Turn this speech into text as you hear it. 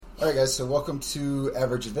Alright guys, so welcome to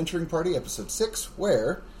Average Adventuring Party, Episode 6,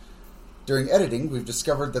 where, during editing, we've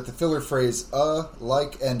discovered that the filler phrase,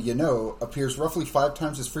 like, and you know, appears roughly 5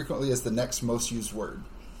 times as frequently as the next most used word.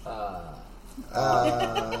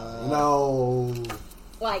 No.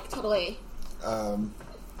 Like, totally.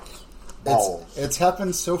 It's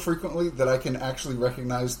happened so frequently that I can actually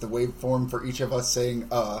recognize the waveform for each of us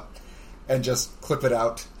saying, and just clip it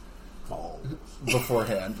out Balls.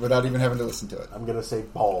 beforehand, without even having to listen to it. I'm going to say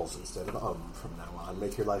balls instead of from now on.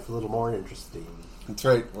 Make your life a little more interesting. That's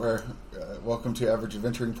right, welcome to Average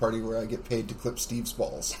Adventuring Party, where I get paid to clip Steve's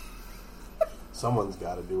balls. Someone's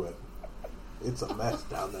got to do it. It's a mess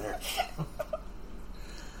down there.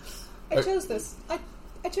 I chose this. I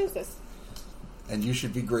chose this. And you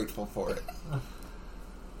should be grateful for it.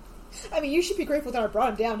 I mean, you should be grateful that I brought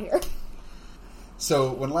him down here.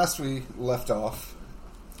 So, when last we left off,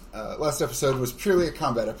 last episode was purely a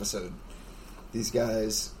combat episode. These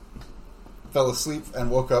guys fell asleep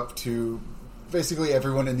and woke up to basically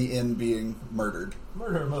everyone in the inn being murdered.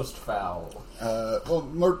 Murder most foul.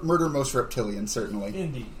 Murder most reptilian, certainly.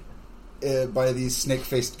 Indeed. By these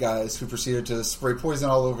snake-faced guys who proceeded to spray poison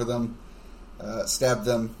all over them, stab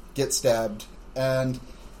them, get stabbed, and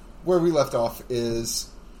where we left off is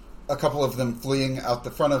a couple of them fleeing out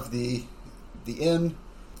the front of the inn,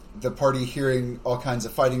 the party hearing all kinds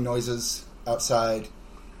of fighting noises outside,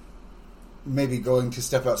 maybe going to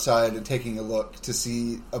step outside and taking a look to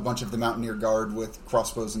see a bunch of the Mountaineer Guard with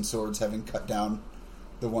crossbows and swords having cut down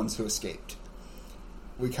the ones who escaped.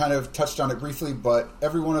 We kind of touched on it briefly, but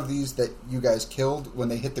every one of these that you guys killed, when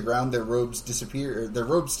they hit the ground, their robes disappeared. Their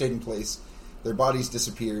robes stayed in place, their bodies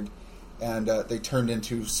disappeared, and they turned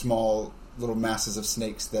into small little masses of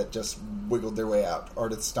snakes that just wiggled their way out.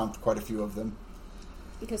 Ardith stomped quite a few of them.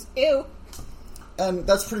 Because, ew. And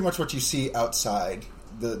that's pretty much what you see outside.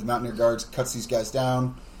 The Mountaineer Guards cuts these guys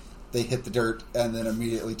down, they hit the dirt, and then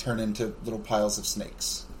immediately turn into little piles of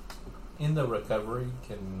snakes. In the recovery,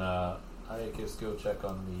 can Iacus go check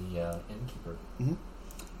on the innkeeper? Mm-hmm.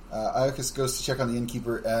 Iacus goes to check on the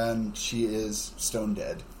innkeeper, and she is stone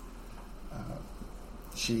dead.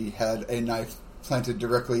 She had a knife planted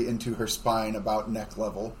directly into her spine about neck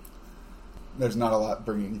level. There's not a lot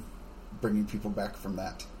bringing people back from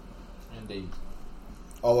that. Indeed.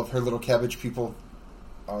 All of her little cabbage people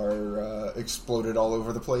are exploded all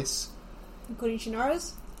over the place. Including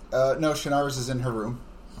Shannara's? No, Shannara's is in her room.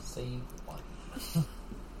 Save one.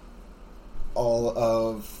 All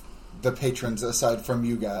of the patrons, aside from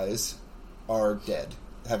you guys, are dead,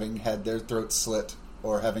 having had their throats slit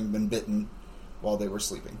or having been bitten while they were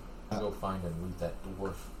sleeping. Go find and loot that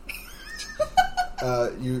dwarf.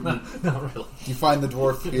 Not really. You find the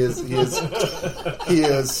dwarf. He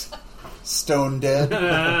is stone dead.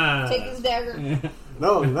 Take his dagger.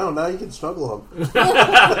 No, now you can snuggle him.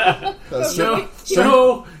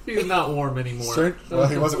 No, he's not warm anymore. Well,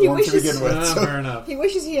 he wasn't warm to begin with. So. Fair enough. He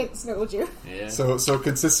wishes he had snuggled you. Yeah. So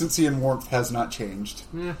consistency and warmth has not changed.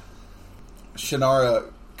 Yeah.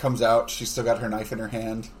 Shannara comes out. She's still got her knife in her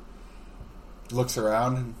hand. Looks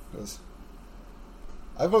around and goes,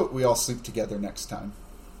 I vote we all sleep together next time.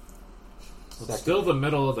 It's still the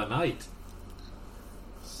middle of the night.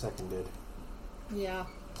 Seconded. Yeah.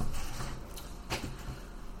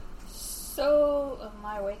 So, am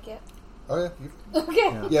I awake yet? Oh, yeah.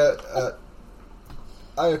 Okay. Yeah,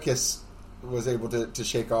 Iacus was able to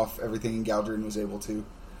shake off everything, and Galdrin was able to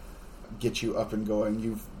get you up and going.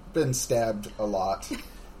 You've been stabbed a lot.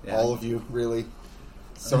 Yeah. All of you, really.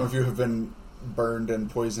 Some of you have been burned and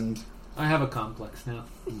poisoned. I have a complex now.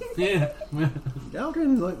 Yeah.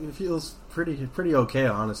 Galdrin feels pretty okay,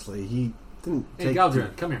 honestly. He didn't Hey, take...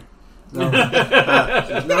 Galdrin, come here. No,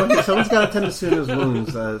 someone's got to tend to Suna's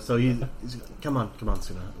wounds. So he's come on,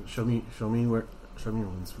 Suna. Show me your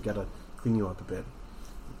wounds. We got to clean you up a bit.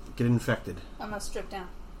 Get infected. I'm gonna strip down.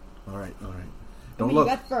 All right. Don't look.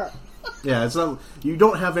 That fur. Yeah, it's not. You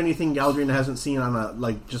don't have anything Galdrin hasn't seen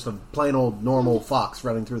on just a plain old normal fox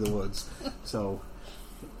running through the woods. So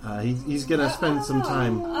he's gonna spend some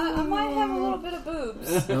time. I might have a little bit of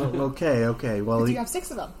boobs. Okay. Well, You have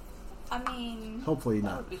 6 of them. I mean, hopefully that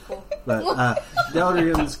not. would be cool. But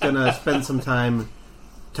Galdrin's gonna spend some time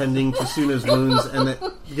tending to Suna's wounds, and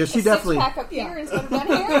because she definitely Six-pack up here instead of down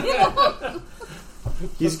here.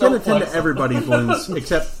 he's gonna tend to everybody's wounds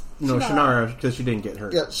except Shannara because she didn't get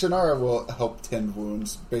hurt. Yeah, Shannara will help tend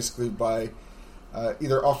wounds, basically by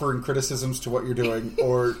either offering criticisms to what you're doing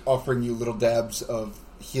or offering you little dabs of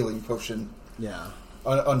healing potion. Yeah.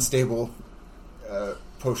 Unstable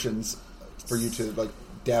potions for you to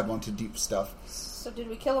dab onto deep stuff. So did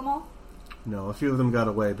we kill them all? No, a few of them got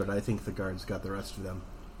away, but I think the guards got the rest of them.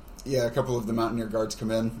 Yeah, a couple of the Mountaineer guards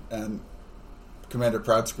come in, and Commander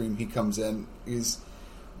Proudscream, he comes in. He's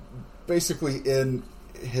basically in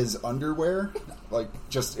his underwear, like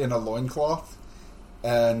just in a loincloth,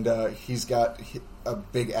 and he's got a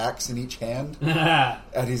big axe in each hand,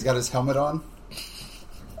 and he's got his helmet on.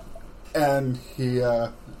 And he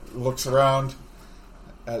looks around,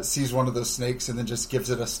 sees one of those snakes, and then just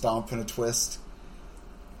gives it a stomp and a twist.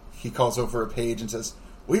 He calls over a page and says,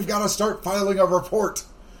 "We've got to start filing a report."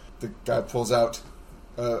 The guy pulls out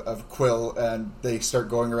a quill, and they start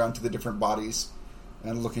going around to the different bodies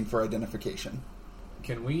and looking for identification.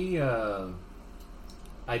 Can we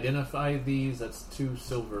identify these? That's 2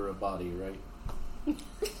 silver a body, right?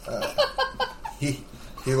 He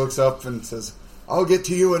looks up and says, "I'll get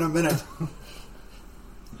to you in a minute."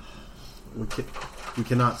 We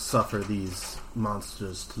cannot suffer these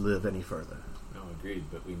monsters to live any further. No, agreed,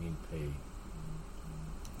 but we need pay.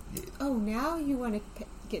 Oh, now you want to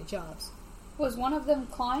get jobs. Was one of them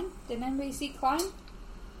Klein? Did anybody see Klein?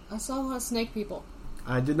 I saw a lot of snake people.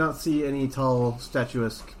 I did not see any tall,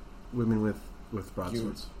 statuesque women with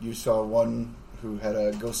broadswords. You saw one who had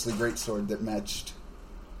a ghostly greatsword that matched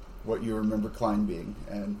what you remember Klein being,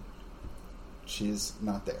 and she is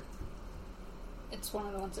not there. It's one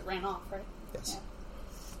of the ones that ran off, right? Yes.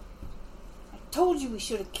 I told you we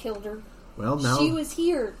should have killed her. Well, now She was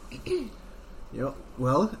here.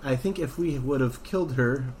 Well, I think if we would have killed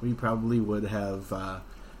her, we probably would have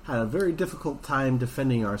had a very difficult time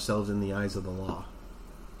defending ourselves in the eyes of the law.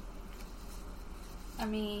 I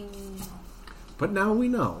mean, But now we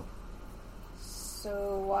know.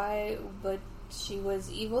 so why? But she was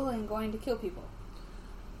evil and going to kill people.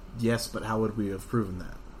 Yes, but how would we have proven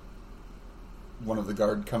that? One of the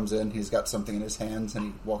guard comes in, he's got something in his hands, and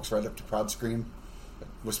he walks right up to Proudscream,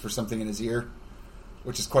 whispers something in his ear,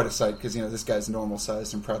 which is quite a sight, because, this guy's normal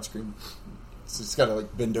sized, and Proudscream, so he's got to,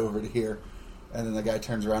 bend over to here, and then the guy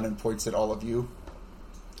turns around and points at all of you.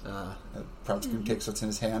 Proudscream takes what's in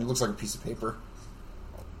his hand, looks like a piece of paper,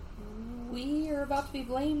 We are about to be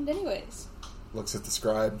blamed anyways. looks at the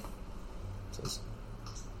scribe, says,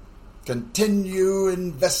 "Continue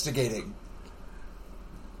investigating,"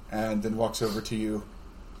 and then walks over to you.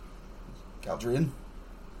 "Galdrian,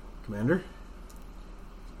 Commander?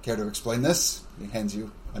 care to explain this?" He hands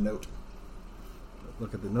you a note.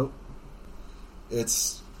 Look at the note.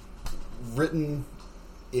 It's written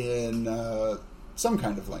in some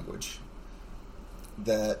kind of language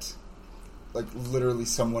that, literally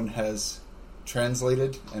someone has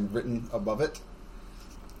translated and written above it,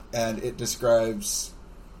 and it describes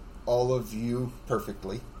all of you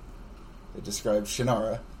perfectly. It describes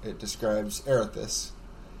Shannara, it describes Erithus,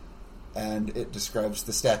 and it describes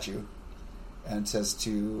the statue, and says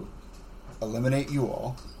to eliminate you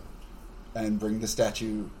all and bring the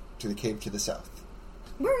statue to the cave to the south.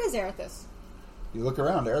 Where is Erithus? You look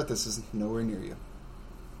around, Erithus is nowhere near you.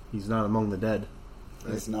 He's not among the dead.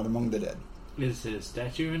 He's not among the dead. Is his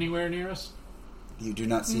statue anywhere near us? You do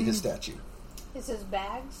not see his statue. Is his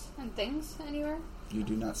bags and things anywhere? You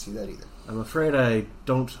do not see that either. I'm afraid I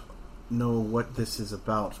don't know what this is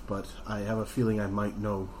about, but I have a feeling I might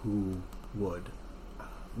know who would.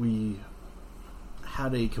 We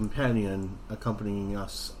had a companion accompanying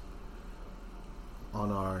us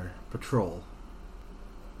on our patrol.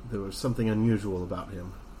 There was something unusual about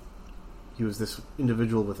him. He was this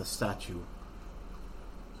individual with a statue.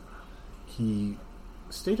 He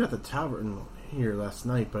stayed at the tavern here last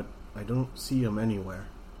night, but I don't see him anywhere.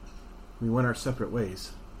 We went our separate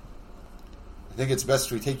ways. I think it's best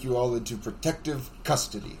we take you all into protective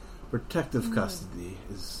custody. Protective custody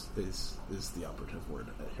is the operative word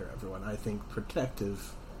here, everyone. I think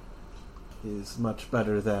protective is much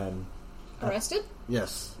better than... Arrested?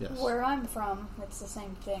 Yes. Where I'm from, it's the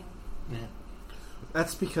same thing. Yeah.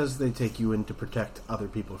 That's because they take you in to protect other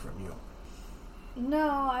people from you.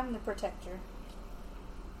 No, I'm the protector.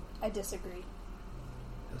 I disagree.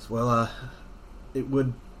 Yes, well, it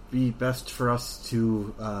would be best for us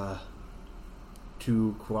to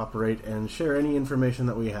cooperate and share any information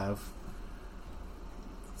that we have,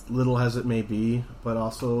 little as it may be, but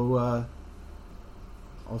also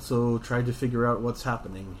try to figure out what's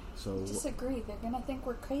happening. So Disagree. They're gonna think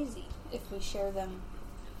we're crazy if we share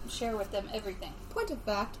with them everything. Point of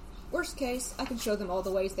fact, worst case, I can show them all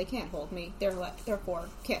the ways they can't hold me, therefore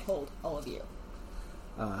can't hold all of you.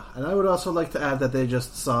 and I would also like to add that they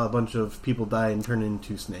just saw a bunch of people die and turn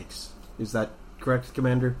into snakes. Is that correct,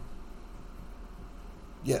 Commander?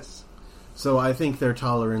 Yes. So I think their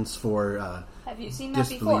tolerance for Have you seen that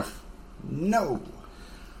before? disbelief... No.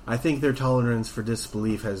 I think their tolerance for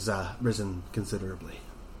disbelief has risen considerably.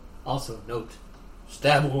 Also, note,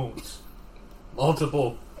 stab wounds.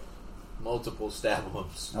 Multiple multiple stab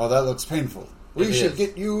wounds. Oh, that looks painful. We It should is.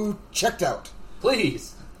 get you checked out.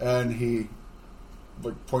 Please. And he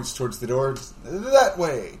points towards the door. That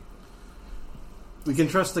way. We can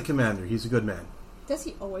trust the commander. He's a good man. Does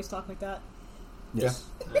he always talk like that? Yes.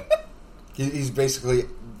 He's basically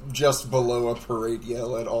just below a parade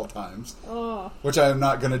yell at all times, Oh, which I am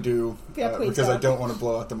not going to do Yeah, please because I don't. don't want to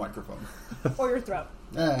blow out the microphone. or your throat.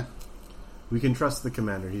 We can trust the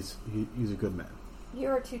commander. He's a good man. You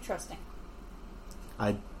are too trusting.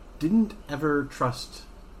 I didn't ever trust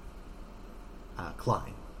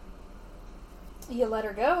Klein. You let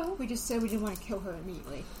her go. We just said we didn't want to kill her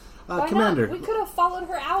immediately. Why Commander, not? We could have followed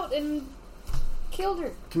her out and killed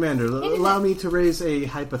her. Commander, allow me to raise a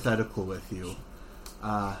hypothetical with you.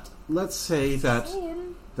 Let's say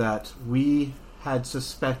that we had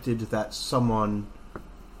suspected that someone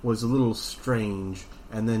was a little strange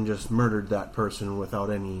and then just murdered that person without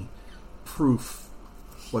any proof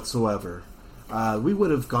whatsoever. We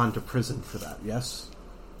would have gone to prison for that, yes?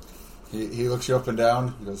 He looks you up and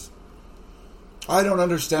down. He goes, I don't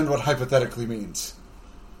understand what hypothetically means.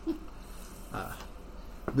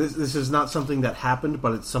 This is not something that happened,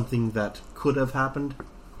 but it's something that could have happened.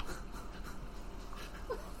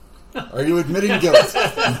 Are you admitting guilt?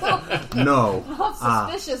 No. Not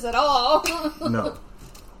suspicious at all. No.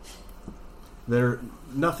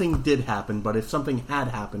 Nothing did happen, but if something had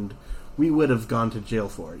happened, we would have gone to jail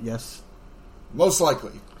for it, yes? Most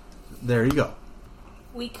likely. There you go.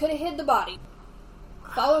 We could have hid the body.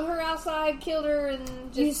 Followed her outside, killed her, and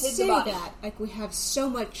just You hid say the body. that like we have so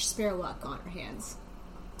much spare luck on our hands.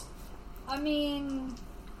 I mean,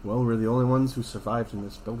 Well, we're the only ones who survived in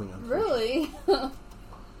this building, unfortunately. really?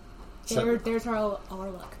 There's our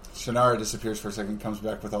luck. Shannara disappears for a second, comes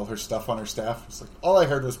back with all her stuff on her staff. It's like, all I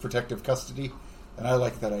heard was protective custody, and I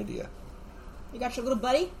like that idea. You got your little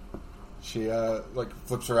buddy? She,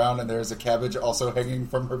 flips around, and there's a cabbage also hanging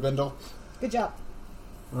from her bindle. Good job.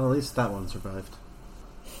 Well, at least that one survived.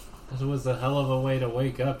 That was a hell of a way to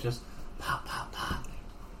wake up. Just pop, pop, pop.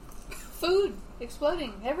 Food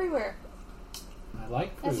exploding everywhere. I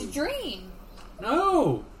like That's a food. dream.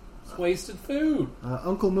 No! It's wasted food.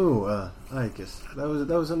 Uncle Moo, Iacus,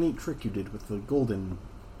 that was a neat trick you did with the golden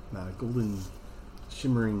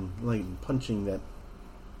shimmering light and punching that.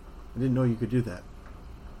 I didn't know you could do that.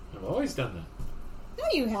 I've always done that. No,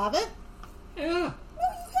 you haven't. Yeah. No,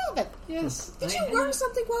 you haven't. Yes. Did I you learn have.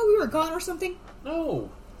 something while we were gone or something? No.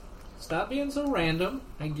 Stop being so random.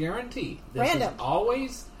 I guarantee. This Random. has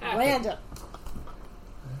always happened. Random.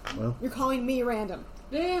 Well, You're calling me random.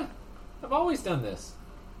 Yeah. I've always done this.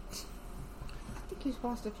 I think he's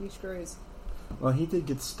lost a few screws. well, he did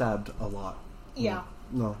get stabbed a lot. Yeah.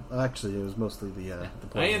 No, actually, it was mostly the I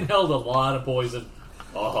poison. inhaled a lot of poison.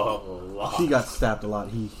 Oh, a lot. He got stabbed a lot.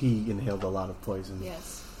 He inhaled a lot of poison.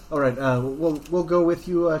 Yes. All right, we'll go with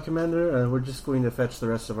you, Commander. We're just going to fetch the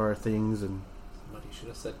rest of our things and. Somebody should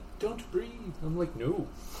have said, "Don't breathe." I'm like, no.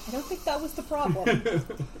 I don't think that was the problem.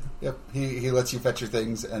 Yep, he lets you fetch your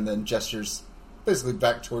things, and then gestures basically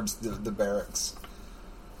back towards the barracks.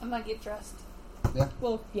 I'm gonna get dressed. Yeah.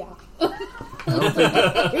 Well, yeah.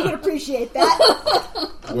 We would appreciate that.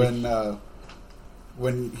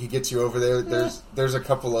 When he gets you over there, there's a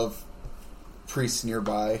couple of priests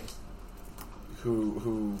nearby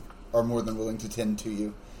who are more than willing to tend to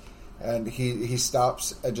you, and he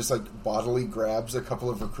stops and just like bodily grabs a couple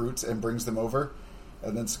of recruits and brings them over,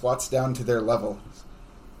 and then squats down to their level.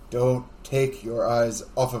 Don't take your eyes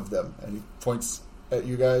off of them, and he points at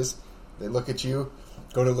you guys. They look at you,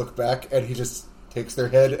 go to look back, and he just takes their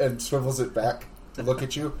head and swivels it back to look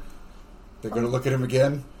at you. They're going to look at him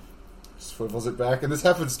again, swivels it back, and this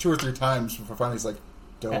happens 2 or 3 times before finally he's like,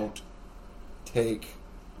 don't take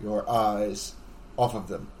your eyes off of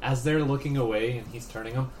them. As they're looking away and he's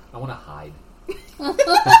turning them, I want to hide.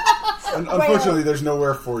 And unfortunately, there's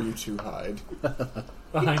nowhere for you to hide.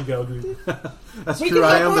 Behind Galdrian. That's We true. can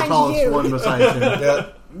I hide am the behind tallest you. one besides him. Yeah,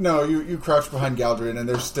 no, you crouch behind Galdrian, and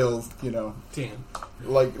there's still, Damn.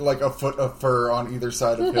 like a foot of fur on either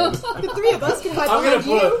side of him. The 3 of us can hide behind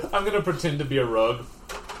you. I'm gonna pretend to be a rug.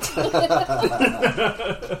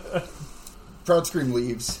 Proudscream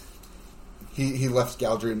leaves. He left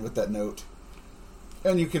Galdrian with that note.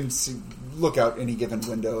 And you can look out any given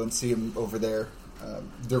window and see him over there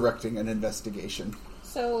directing an investigation.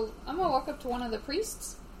 So I'm gonna walk up to one of the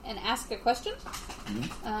priests and ask a question.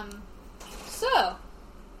 Mm-hmm. So,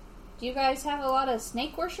 do you guys have a lot of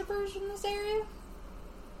snake worshippers in this area?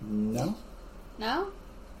 No?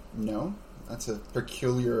 No? That's a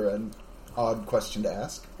peculiar and odd question to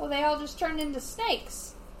ask. Well, they all just turned into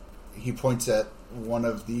snakes. He points at one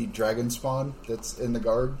of the dragon spawn that's in the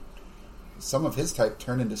guard. some of his type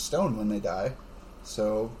turn into stone when they die.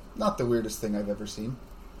 So, not the weirdest thing I've ever seen.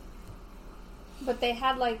 But they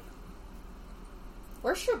had, like,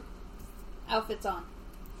 worship outfits on.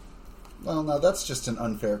 Well, now that's just an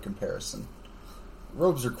unfair comparison.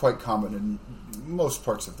 Robes are quite common in most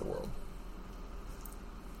parts of the world.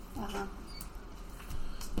 Uh-huh.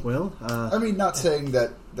 Well, I mean, not saying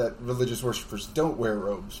that religious worshippers don't wear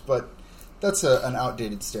robes, but that's an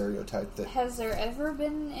outdated stereotype that... Has there ever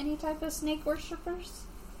been any type of snake worshippers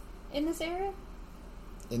in this area?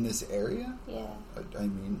 In this area? Yeah. I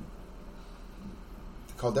mean,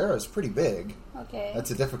 the caldera is pretty big. Okay. That's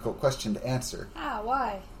a difficult question to answer.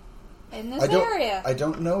 Why? In this area? I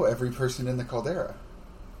don't know every person in the caldera.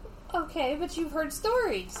 Okay, but you've heard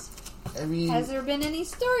stories. I mean... Has there been any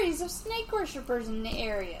stories of snake worshippers in the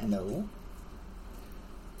area? No.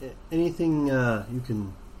 anything you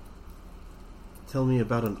can tell me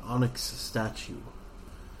about an onyx statue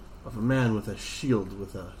of a man with a shield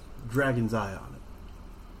with a dragon's eye on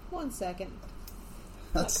it? 1 second.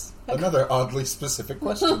 That's another oddly specific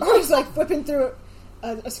question. Or he's like flipping through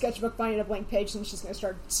a sketchbook, finding a blank page, and she's going to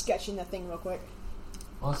start sketching that thing real quick.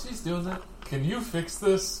 While she's doing that, can you fix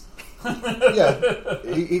this? Yeah.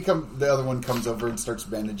 The other one comes over and starts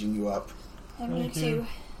bandaging you up. And me Thank too. you.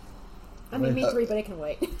 I mean, me three, but it can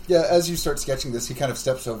wait. Yeah, as you start sketching this, he kind of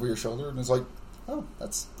steps over your shoulder and is like, "Oh,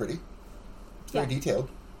 that's pretty. It's very Yeah. detailed."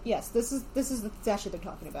 Yes, this is the statue they're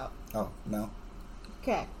talking about. Oh, no.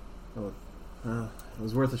 Okay. Oh, it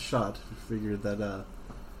was worth a shot. I figured that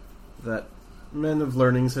that men of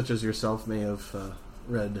learning such as yourself may have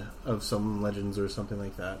read of some legends or something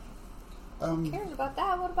like that. Who cares about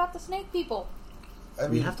that? What about the snake people? I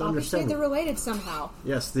We mean, have to Obviously, understand. they're related somehow.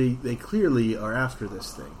 Yes, they clearly are after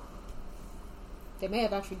this thing. They may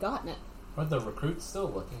have actually gotten it. Are the recruits still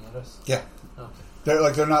looking at us? yeah. Okay.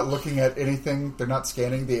 They're not looking at anything. They're not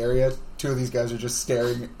scanning the area. Two of these guys are just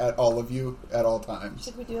staring at all of you at all times.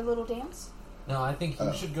 Should we do a little dance? No, I think you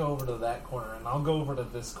Oh. should go over to that corner, and I'll go over to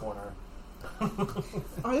this corner.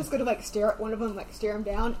 I'm just going to stare at one of them, stare him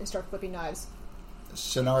down, and start flipping knives.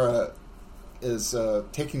 Shannara is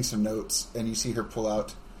taking some notes, and you see her pull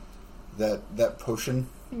out that potion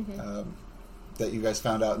that you guys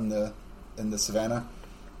found out in the savannah,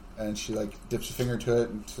 and she dips a finger to it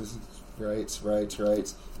and says, writes.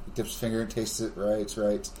 Dips a finger and tastes it,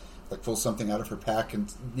 writes. Pulls something out of her pack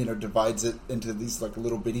and divides it into these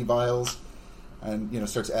little bitty vials, and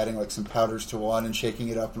starts adding some powders to one and shaking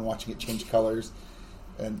it up and watching it change colors.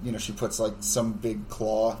 And she puts some big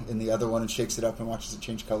claw in the other one and shakes it up and watches it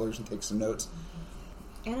change colors and takes some notes.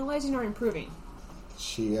 Analyzing or improving?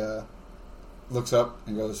 She looks up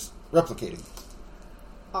and goes, replicating.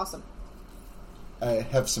 Awesome. I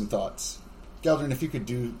have some thoughts. Galdrin, if you could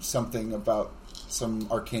do something about some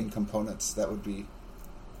arcane components, that would be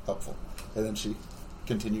helpful. And then she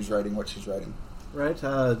continues writing what she's writing. Right,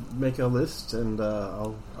 make a list, and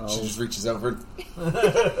I'll She just reaches over.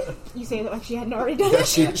 You say that like she hadn't already done Yeah,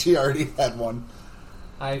 it? she already had one.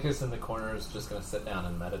 Iacus in the corner is just going to sit down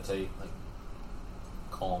and meditate,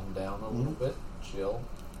 calm down a little bit, chill.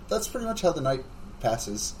 That's pretty much how the night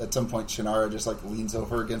passes. At some point, Shannara just leans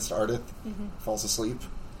over against Ardith, falls asleep.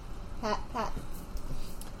 Pat.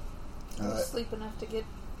 Sleep enough to get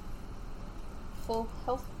full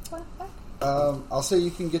health back? I'll say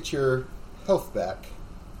you can get your health back,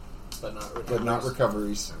 But not recoveries. but not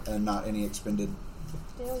recoveries and not any expended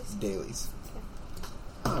Dailies? dailies.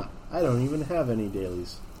 I don't even have any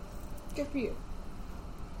dailies. Good for you.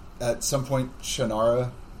 At some point,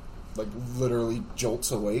 Shannara literally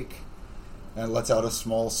jolts awake and lets out a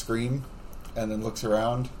small scream and then looks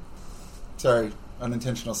around. Sorry,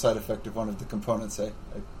 unintentional side effect of one of the components I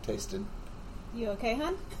tasted. You okay,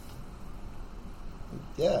 hon?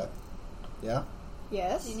 Yeah.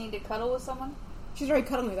 Yes. Do you need to cuddle with someone? She's already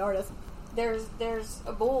cuddling with Ardith. There's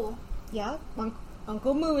a bowl. Yeah,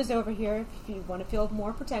 Uncle Moo is over here if you want to feel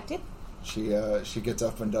more protected. She gets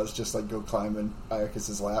up and does just go climb in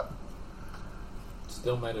Iacus's lap.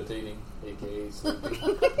 Still meditating, a.k.a.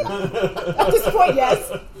 sleeping. At this point,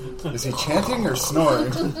 yes. Is he chanting or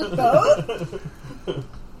snoring? Both?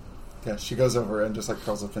 Yeah, she goes over and just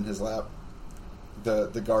curls up in his lap.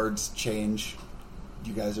 The guards change.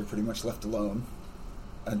 You guys are pretty much left alone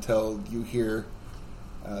until you hear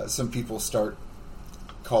some people start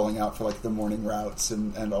calling out for the morning routes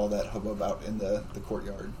and all that hubbub out in the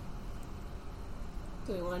courtyard.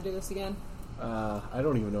 Do we want to do this again? I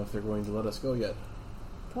don't even know if they're going to let us go yet.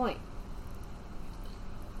 Point.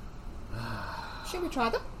 Should we try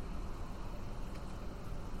them?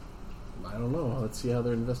 I don't know. Let's see how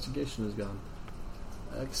their investigation has gone.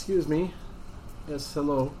 Excuse me. Yes,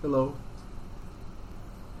 hello.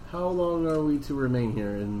 How long are we to remain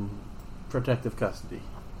here in protective custody?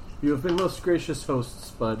 You have been most gracious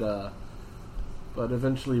hosts, but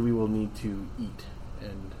eventually we will need to eat.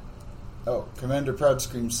 And Oh, Commander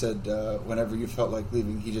Proudscream said whenever you felt like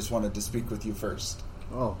leaving, he just wanted to speak with you first.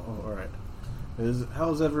 all right.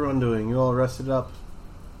 How's everyone doing? You all rested up?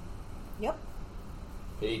 Yep.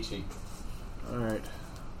 Peachy. All right.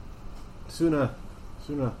 Suna,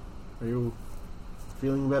 are you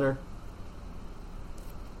feeling better?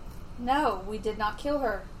 No, we did not kill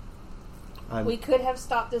her. We could have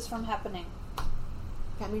stopped this from happening.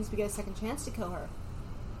 That means we get a second chance to kill her.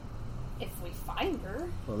 If we find her.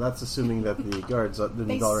 Well, that's assuming that the guards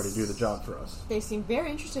didn't already do the job for us. They seem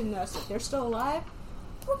very interested in us. If they're still alive,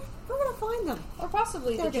 we're going to find them. Or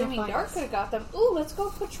possibly They're the gonna Dreaming find Dark us. could have got them. Ooh, let's go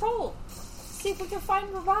patrol. See if we can find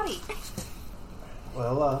her body.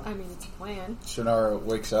 Well, I mean, it's a plan. Shannara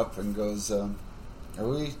wakes up and goes, Are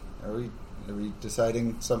we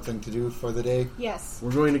deciding something to do for the day? Yes.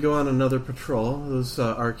 we're going to go on another patrol. Those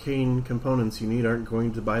arcane components you need aren't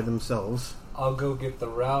going to buy themselves. I'll go get the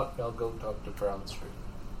route. I'll go talk to Proudscream.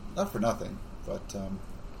 Not for nothing, but,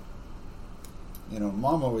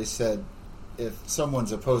 Mom always said if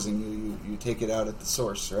someone's opposing you, you take it out at the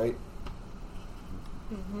source, right?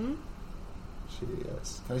 Mm-hmm.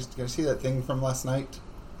 Can I see that thing from last night?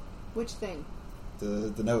 Which thing?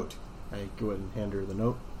 The note. I go ahead and hand her the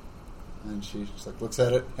note. And she just looks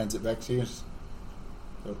at it, hands it back to you.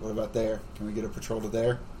 What about there? Can we get a patrol to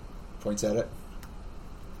there? Points at it.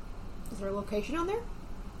 Is there a location on there?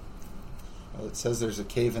 Well, it says there's a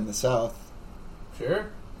cave in the south. Sure.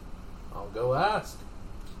 I'll go ask.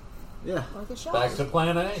 Yeah. Or the shop? Back to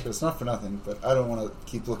plan A. So it's not for nothing, but I don't want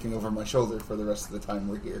to keep looking over my shoulder for the rest of the time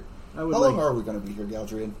we're here. I would How long like- are we going to be here,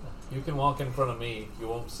 Galdrian? You can walk in front of me. You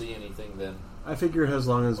won't see anything then. I figure as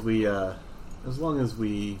long as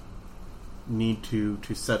we need to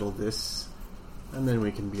settle this, and then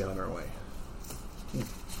we can be on our way.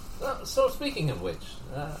 So speaking of which,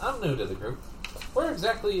 I'm new to the group. Where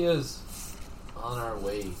exactly is on our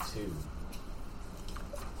way to?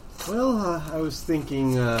 Well, I was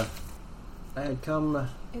thinking I had come.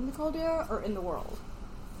 In the Caldera or in the world?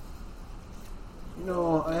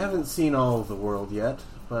 I haven't seen all of the world yet,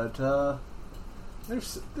 but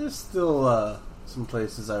there's still some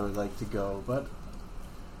places I would like to go. But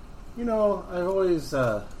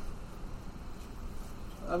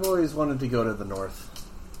I've always wanted to go to the north.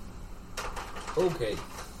 Okay.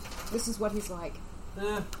 This is what he's like.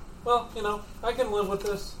 Well, I can live with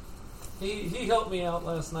this. He helped me out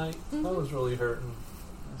last night. Mm-hmm. I was really hurting.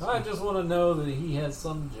 I just want to know that he has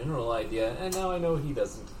some general idea, and now I know he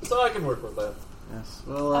doesn't. So I can work with that. Yes.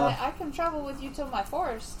 Well, I can travel with you to my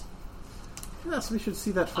forest. yes, we should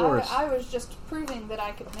see that forest. I was just proving that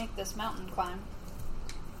I could make this mountain climb.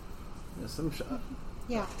 Yes,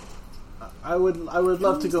 Yeah. I would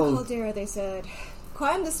love to Come go. Caldera, they said.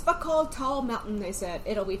 Climb this fuck-called tall mountain, they said.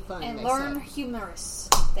 It'll be fun, And they learn said. humorous,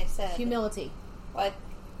 they said. Humility. What?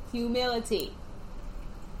 Humility.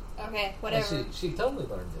 Okay, whatever. And she totally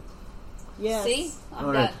learned it. Yes. See? I'm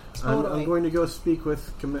All right, done. Totally. I'm going to go speak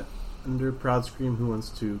with Commander Proudscream, who wants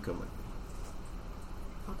to come with me.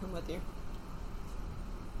 I'll come with you.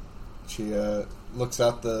 She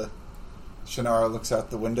Shannara looks out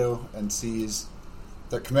the window and sees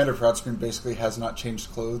that Commander Proudscream basically has not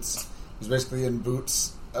changed clothes. He's basically in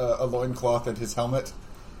boots, a loincloth, and his helmet.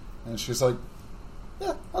 And she's like,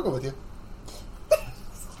 yeah, I'll go with you.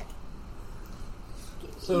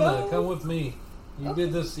 Suna, come with me. You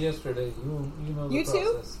did this yesterday. You know the You too?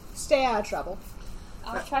 process. Stay out of trouble.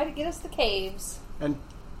 I'll try to get us the caves. And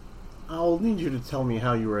I'll need you to tell me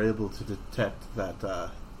how you were able to detect that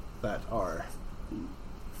our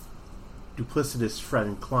duplicitous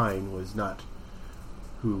friend Klein was not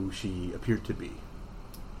who she appeared to be.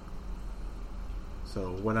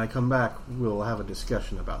 So when I come back, we'll have a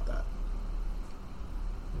discussion about that.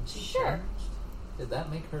 And she Sure. changed? Did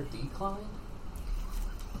that make her decline?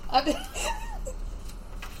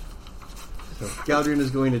 So Galdrian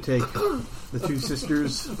is going to take the two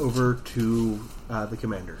sisters over to the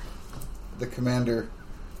commander. The commander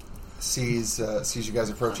sees you guys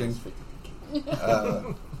approaching.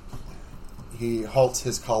 He halts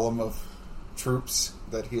his column of troops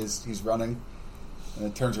that he's running, and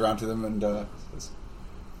it turns around to them and says,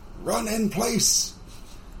 "Run in place!"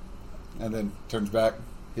 And then turns back.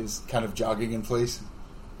 He's kind of jogging in place.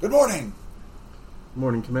 "Good morning."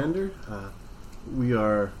 Morning, Commander. We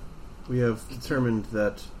have determined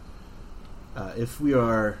that if we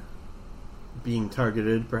are being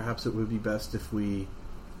targeted, perhaps it would be best if we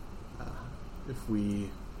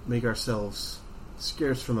make ourselves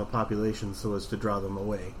scarce from the population so as to draw them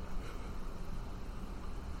away.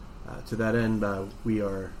 To that end, we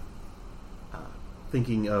are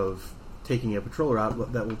thinking of taking a patrol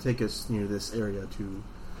route that will take us near this area to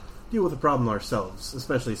deal with the problem ourselves,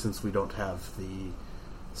 especially since we don't have the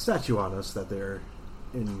statue on us that they're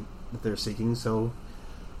seeking. So,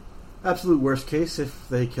 absolute worst case, if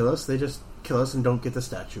they kill us, they just kill us and don't get the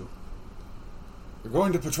statue. You're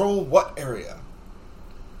going to patrol what area?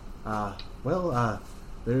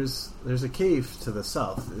 There's a cave to the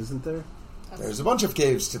south, isn't there? There's a bunch of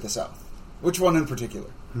caves to the south. Which one in particular?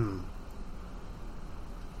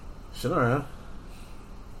 Shannara.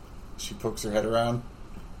 She pokes her head around.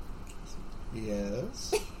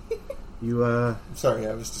 Yes. You, I'm sorry,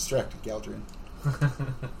 I was distracted, Galdrian.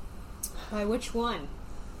 By which one?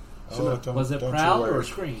 Was it don't you Prowl worry. or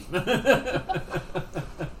Scream?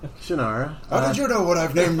 Shannara. How did you know what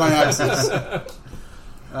I've named my axes?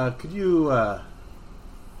 Could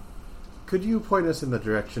you point us in the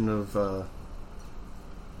direction of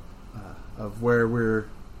where we're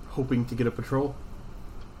hoping to get a patrol?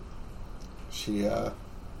 She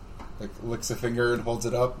licks a finger and holds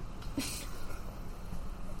it up.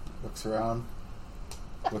 Looks around.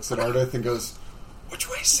 Looks at Ardith and goes, "Which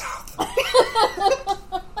way south?"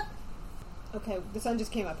 Okay, the sun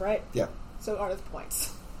just came up, right? Yeah. So Ardith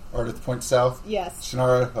points. Ardith points south. Yes.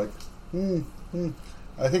 Shannara,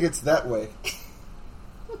 I think it's that way.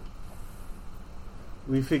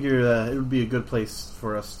 We figure it would be a good place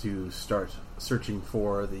for us to start searching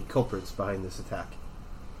for the culprits behind this attack.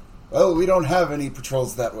 Well, we don't have any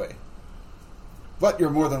patrols that way. But you're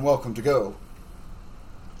more than welcome to go.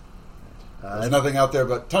 There's nothing out there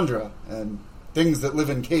but tundra and things that live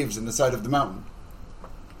in caves in the side of the mountain.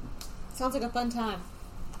 Sounds like a fun time.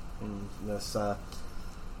 This,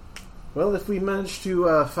 well, if we manage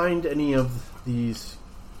to find any of these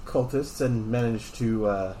cultists and manage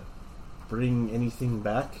to bring anything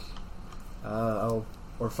back, or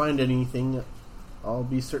find anything, I'll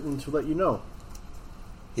be certain to let you know.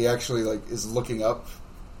 He actually is looking up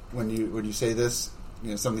when you say this.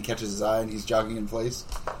 Something catches his eye and he's jogging in place,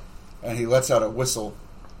 and he lets out a whistle.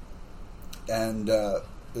 And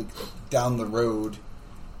down the road,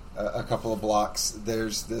 a couple of blocks,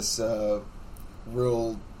 there's this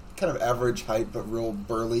real kind of average height but real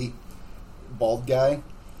burly bald guy.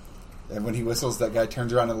 And when he whistles, that guy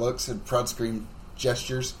turns around and looks, and Proud Scream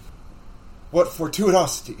gestures. "What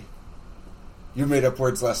fortuitosity! You made up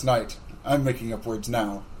words last night. I'm making up words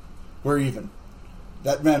now. We're even.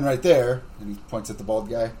 That man right there," and he points at the bald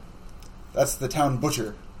guy, "that's the town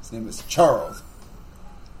butcher. His name is Charles.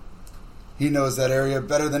 He knows that area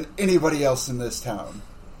better than anybody else in this town."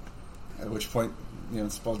 At which point,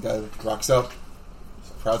 this bald guy rocks up.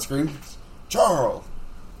 Proud Scream, "Charles!"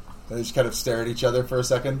 They just kind of stare at each other for a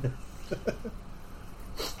second.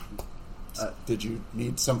 Did you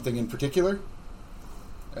need something in particular?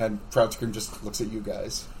 And Proud Scream just looks at you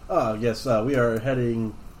guys. Yes, we are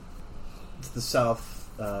heading to the south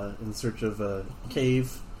in search of a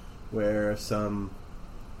cave where some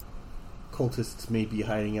cultists may be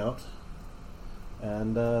hiding out.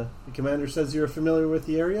 And the commander says you're familiar with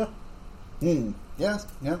the area? Yes,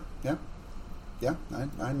 yeah.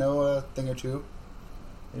 I know a thing or two.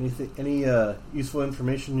 Any useful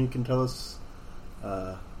information you can tell us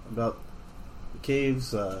about the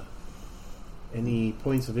caves? Any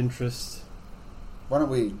points of interest? Why don't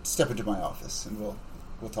we step into my office and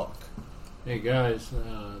we'll talk. Hey guys,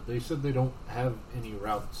 they said they don't have any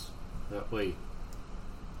routes that way.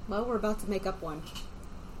 Well, we're about to make up one.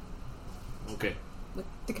 Okay.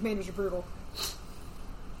 The commanders are brutal.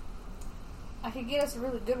 I could get us a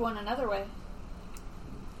really good one another way.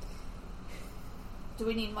 Do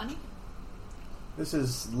we need money? This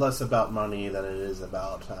is less about money than it is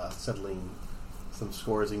about settling some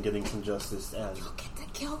scores and getting some justice. And You'll get to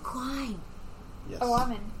kill Klein. yes, Oh,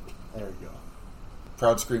 I'm in. there you go.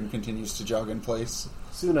 Proud Scream continues to jog in place.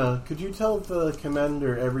 Suna, could you tell the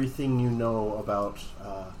commander everything you know about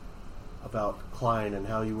Klein and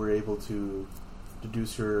how you were able to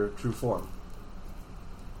deduce her true form?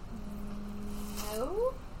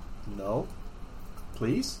 No? No?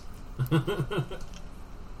 Please?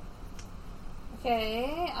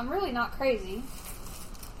 Okay, I'm really not crazy.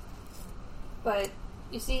 But,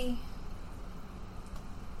 you see,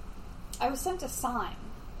 I was sent a sign.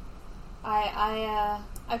 I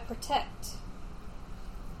protect.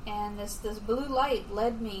 And this blue light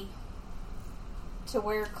led me to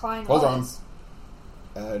where Klein Hold was.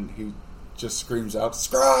 on. And he just screams out,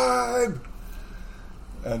 "Scribe!"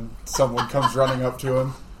 And someone comes running up to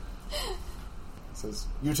him. Says,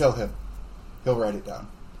 "You tell him. He'll write it down."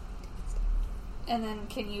 And then,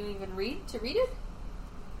 can you even read it?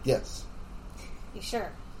 Yes. You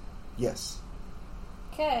sure? Yes.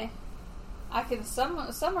 Okay. I can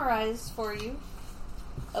summarize for you.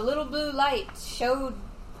 A little blue light showed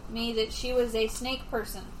me that she was a snake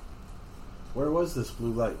person. Where was this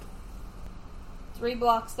blue light? 3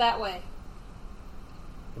 blocks that way.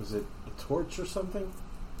 Was it a torch or something?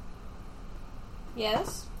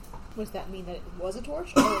 Yes. Does that mean that it was a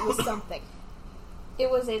torch or it was something? It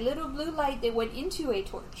was a little blue light that went into a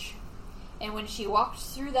torch. And when she walked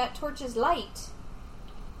through that torch's light,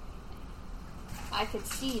 I could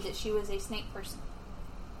see that she was a snake person.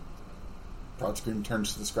 Broadscream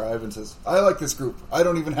turns to the scribe and says, I like this group. I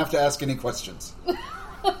don't even have to ask any questions.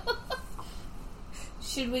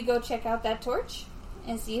 Should we go check out that torch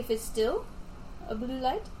and see if it's still a blue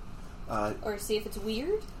light? Or see if it's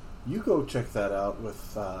weird? You go check that out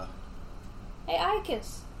with... Hey,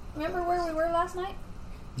 Iacus, remember where we were last night?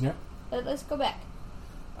 Yeah. Let's go back.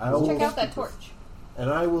 I Let's will check out speak that torch. And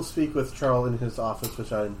I will speak with Charles in his office,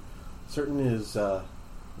 which I'm certain is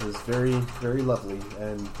very, very lovely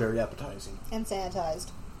and very appetizing. And sanitized.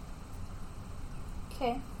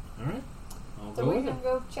 Okay. Alright. I'll So go we're with going it. to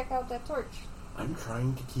go check out that torch. I'm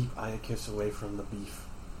trying to keep Iacus away from the beef.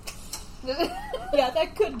 Yeah,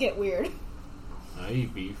 that could get weird. I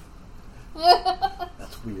eat beef.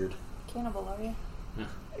 That's weird. Cannibal, are you?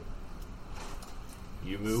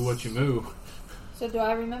 You moo what you moo. So do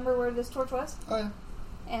I remember where this torch was? Oh, yeah.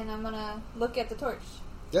 And I'm going to look at the torch.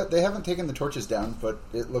 Yeah, they haven't taken the torches down, but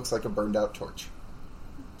it looks like a burned out torch.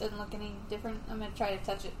 Doesn't look any different. I'm going to try to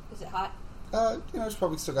touch it. Is it hot? It's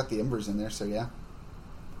probably still got the embers in there, so yeah.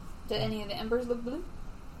 Do any of the embers look blue?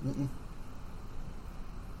 Mm-mm.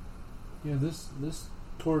 Yeah, this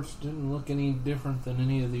torch didn't look any different than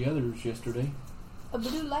any of the others yesterday. A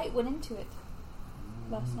blue light went into it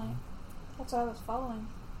last night. That's what I was following.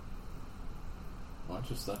 Well, I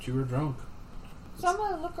just thought you were drunk. So I'm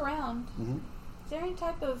going to look around. Mm-hmm. Is there any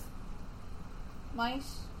type of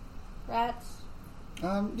mice, rats?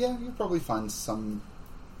 Yeah, you'll probably find some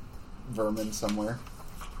vermin somewhere.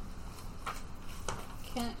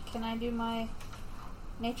 Can I do my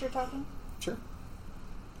nature talking? Sure.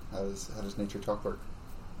 How does nature talk work?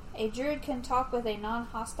 A druid can talk with a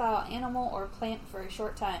non-hostile animal or plant for a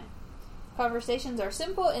short time. Conversations are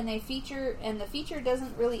simple and the feature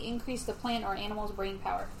doesn't really increase the plant or animal's brain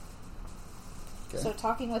power. Okay. So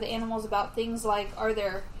talking with animals about things like, are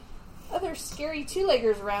there other scary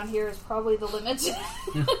two-leggers around here is probably the limit.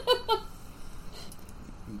 You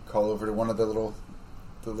call over to one of the little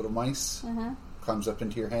mice, Uh-huh. climbs up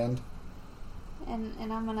into your hand. And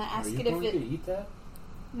I'm going to Are ask you it if going it... to eat that?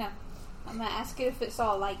 No. I'm going to ask it if it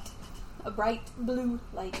saw a light. A bright blue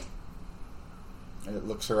light And it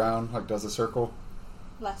looks around, like does a circle,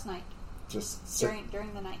 last night. just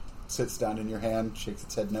During the night. sits down in your hand, shakes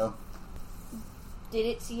its head no. Did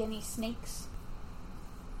it see any snakes?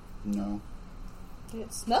 No. Did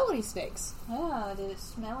it smell any snakes? Oh, did it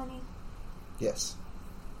smell any? Yes.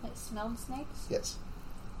 It smelled snakes? Yes.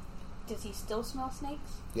 Does he still smell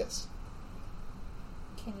snakes? Yes.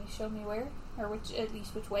 Can you show me where? Or which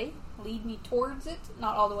way? Lead me towards it?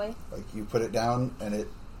 Not all the way. Like you put it down and it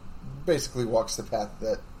basically walks the path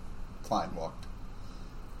that Klein walked.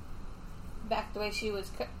 Back the way she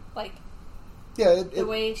was, Yeah, the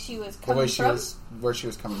way she was the coming way she from? was, where she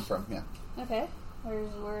was coming from, yeah. Okay.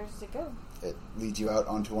 Where does it go? It leads you out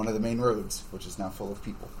onto one of the main roads, which is now full of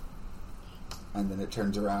people. And then it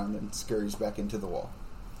turns around and scurries back into the wall.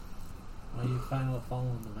 Why are you finally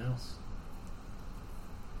following the mouse?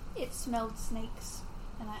 It smelled snakes.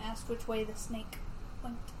 And I asked which way the snake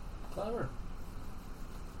went. Clever.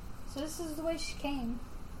 So this is the way she came.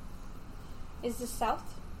 Is this south?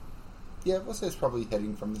 Yeah, we'll say it's probably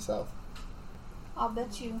heading from the south. I'll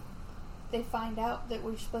bet you they find out that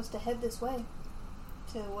we're supposed to head this way.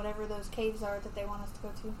 To whatever those caves are that they want us to go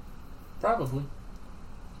to. Probably.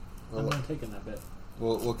 I'm Well, not taking that bet.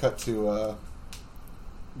 we'll cut to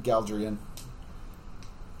Galdrian.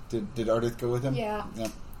 Did Ardith go with him? Yeah.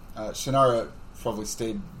 Shannara probably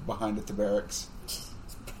stayed behind at the barracks.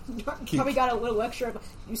 Probably got a little extra of,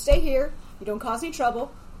 you stay here, you don't cause any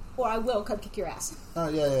trouble, or I will come kick your ass. Oh,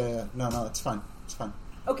 yeah. No, it's fine. It's fine.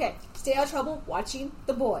 Okay, stay out of trouble watching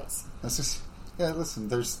the boys. That's just... Yeah, listen,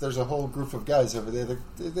 there's a whole group of guys over there.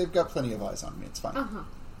 They've got plenty of eyes on me. It's fine. Uh-huh.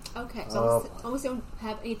 Okay, so almost don't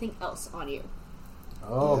have anything else on you.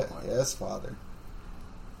 Oh, Yeah, boy. yes, Father.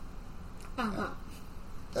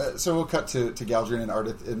 Uh-huh. So we'll cut to Galdrian and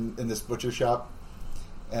Ardith in this butcher shop.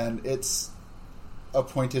 And it's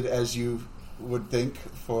appointed as you would think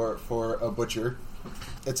for a butcher.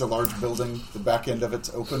 It's a large building. The back end of it's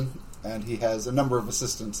open. And he has a number of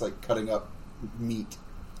assistants, like, cutting up meat.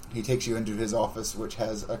 He takes you into his office, which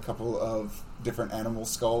has a couple of different animal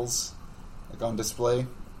skulls like on display,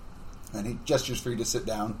 and he gestures for you to sit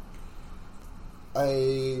down.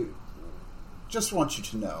 I just want you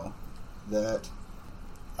to know that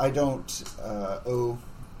I don't owe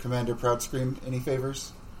Commander Proudscream any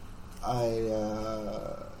favors. I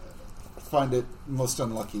find it most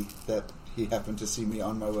unlucky that he happened to see me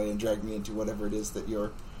on my way and drag me into whatever it is that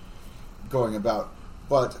you're going about.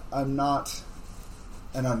 But I'm not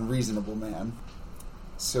an unreasonable man.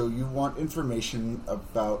 So you want information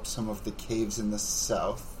about some of the caves in the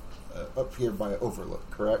south, up here by Overlook,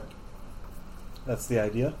 correct? That's the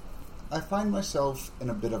idea. I find myself in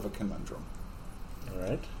a bit of a conundrum. All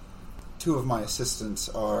right. 2 of my assistants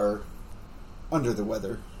are under the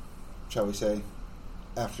weather, shall we say,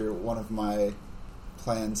 after one of my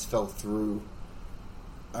plans fell through.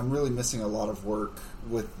 I'm really missing a lot of work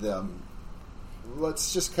with them.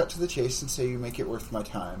 Let's just cut to the chase and say you make it worth my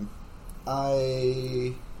time.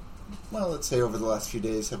 Let's say over the last few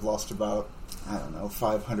days have lost about,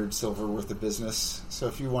 500 silver worth of business. So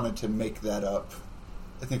if you wanted to make that up,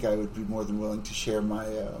 I think I would be more than willing to share my,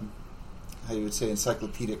 how you would say,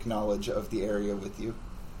 encyclopedic knowledge of the area with you.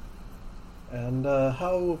 And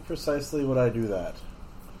how precisely would I do that?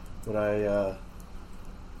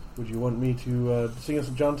 Would you want me to sing us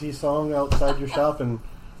a jaunty song outside your shop and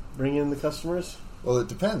bring in the customers? Well, it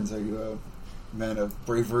depends. Are you a man of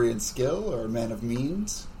bravery and skill, or a man of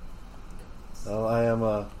means? Well, I am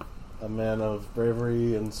a man of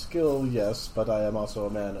bravery and skill, yes, but I am also a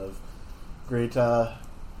man of great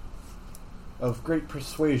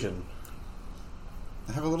persuasion.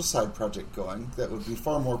 I have a little side project going that would be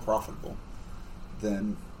far more profitable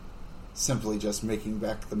than simply just making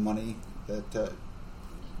back the money that...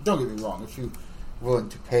 don't get me wrong, if you're willing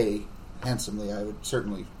to pay handsomely, I would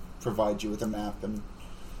certainly provide you with a map and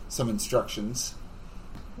some instructions.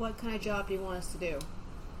 What kind of job do you want us to do?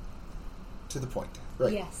 To the point,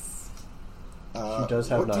 right? Yes. She does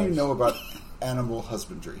have What do you knives. know about animal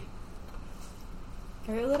husbandry?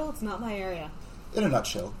 Very little. It's not my area. In a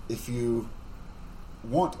nutshell, if you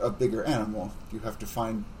want a bigger animal, you have to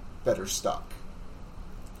find better stock.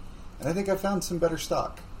 And I think I found some better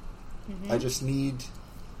stock. Mm-hmm. I just need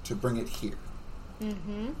to bring it here.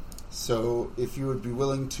 Mm-hmm. So if you would be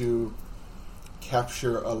willing to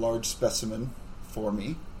capture a large specimen for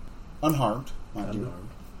me, unharmed, mind you,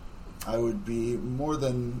 I would be more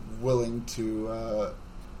than willing to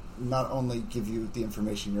not only give you the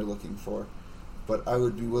information you're looking for, but I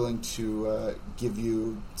would be willing to give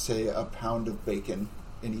you, say, a pound of bacon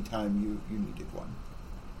anytime you needed one.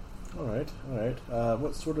 All right.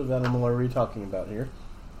 What sort of animal are we talking about here?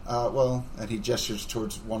 And he gestures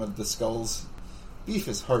towards one of the skulls. Beef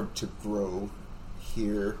is hard to grow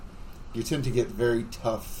here. You tend to get very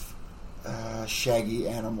tough, shaggy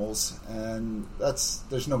animals, and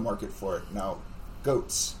there's no market for it. Now,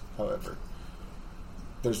 goats, however,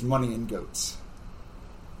 there's money in goats.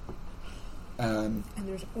 And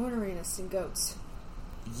there's orneriness in goats.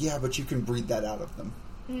 Yeah, but you can breed that out of them.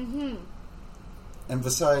 Mm-hmm. And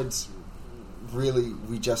besides, really,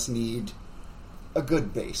 we just need a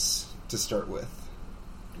good base to start with.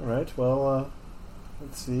 All right. Well,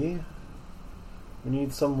 let's see. We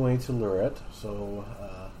need some way to lure it. So,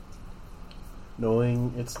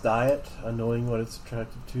 knowing its diet, knowing what it's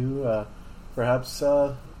attracted to, perhaps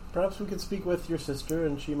we could speak with your sister,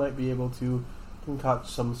 and she might be able to concoct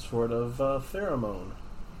some sort of pheromone.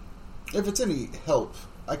 If it's any help,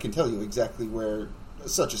 I can tell you exactly where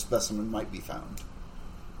such a specimen might be found.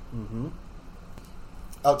 Mm-hmm.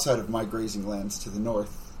 Outside of my grazing lands to the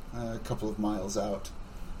north, a couple of miles out,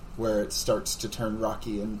 where it starts to turn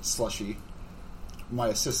rocky and slushy, my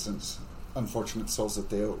assistants, unfortunate souls that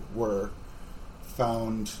they were,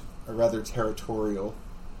 found a rather territorial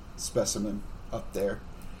specimen up there.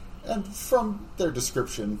 And from their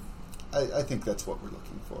description, I think that's what we're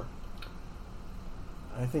looking for.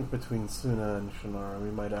 I think between Suna and Shannara,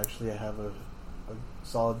 we might actually have a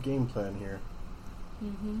solid game plan here.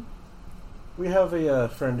 Mm-hmm. We have a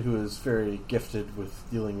friend who is very gifted with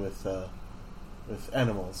dealing with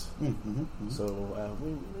animals, Mm-hmm. so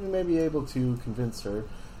we may be able to convince her.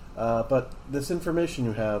 But this information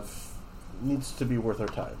you have needs to be worth our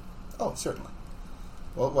time. Oh, certainly.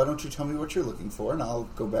 Well, why don't you tell me what you're looking for, and I'll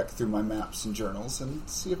go back through my maps and journals and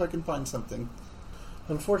see if I can find something.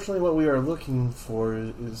 Unfortunately, what we are looking for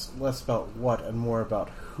is less about what and more about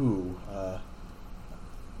who.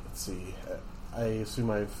 Let's see. I assume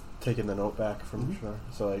I've taken the note back from Shannara.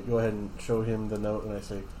 So I go ahead and show him the note, and I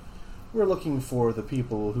say, we're looking for the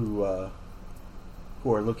people who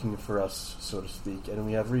are looking for us, so to speak, and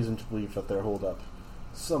we have reason to believe that they're holed up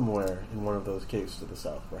somewhere in one of those caves to the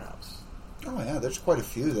south, perhaps. Oh, yeah, there's quite a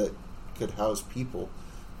few that could house people.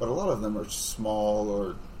 but a lot of them are small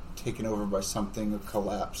or taken over by something or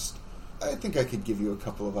collapsed. I think I could give you a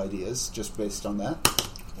couple of ideas just based on that.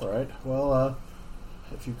 All right. Well,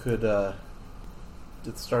 if you could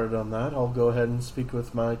get started on that, I'll go ahead and speak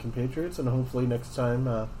with my compatriots, and hopefully next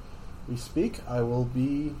time we speak, I will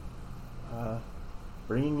be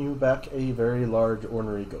bringing you back a very large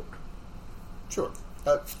ornery goat. Sure.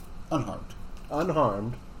 Unharmed.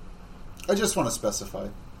 Unharmed. I just want to specify.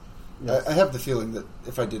 Yes. I have the feeling that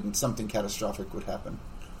if I didn't, something catastrophic would happen.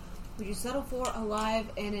 Would you settle for alive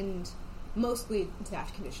and in mostly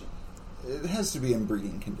intact condition? It has to be in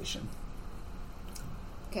breeding condition.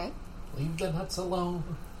 Okay. Leave the nuts alone.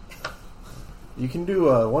 You can do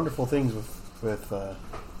wonderful things with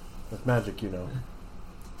magic, you know.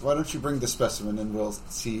 Why don't you bring the specimen and we'll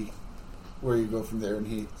see where you go from there. And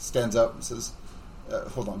he stands up and says,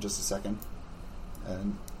 hold on just a second.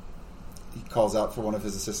 And he calls out for one of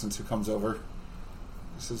his assistants who comes over.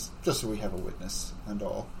 He says, just so we have a witness and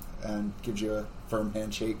all. And gives you a firm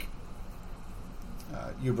handshake.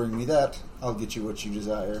 You bring me that, I'll get you what you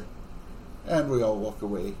desire. And we all walk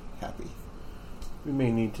away happy. We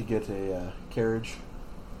may need to get a carriage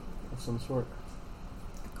of some sort.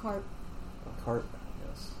 A cart. A cart,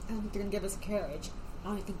 yes. I don't think they're going to give us a carriage. I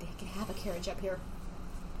don't even think they can have a carriage up here.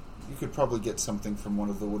 You could probably get something from one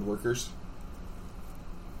of the woodworkers.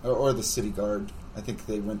 Or the city guard. I think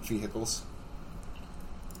they rent vehicles.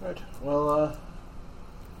 Right. Well,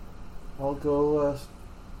 I'll go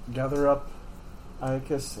gather up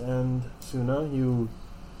Iacus and Suna. You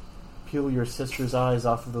peel your sister's eyes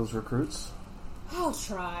off of those recruits. I'll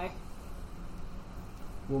try.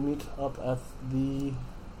 We'll meet up at the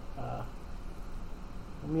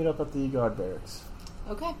guard barracks.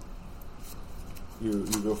 Okay. You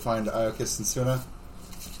go find Iacus and Suna.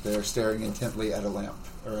 They're staring intently at a lamp,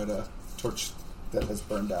 or at a torch that has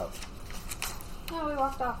burned out. No, we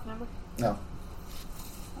walked off, remember? No.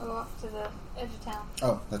 We walked to the edge of town.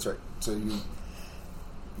 Oh, that's right. So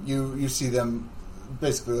you see them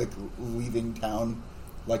basically like leaving town,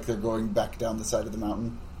 like they're going back down the side of the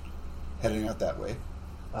mountain, heading out that way.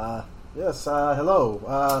 Yes,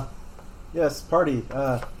 hello. Yes, party,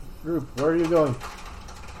 group, where are you going?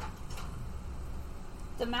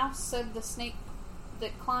 The mouse said the snake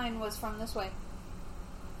that Klein was from this way.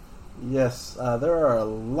 Yes, there are a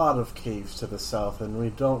lot of caves to the south, and we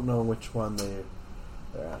don't know which one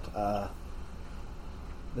they're at.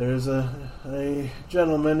 There's a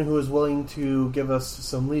gentleman who is willing to give us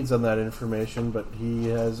some leads on that information, but he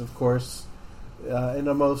has, of course, in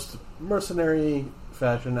a most mercenary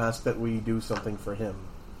fashion, asked that we do something for him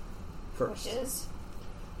first. Which is?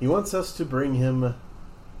 He wants us to bring him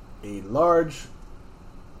a large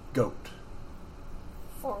goat.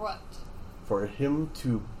 For what? For him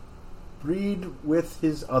to breed with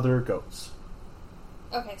his other goats.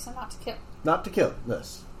 Okay, so not to kill. Not to kill,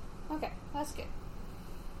 yes. Okay, that's good.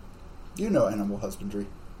 You know animal husbandry.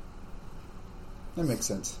 That makes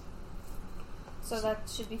sense. So that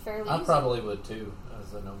should be fairly I easy. probably would too,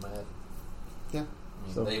 as a nomad. Yeah. I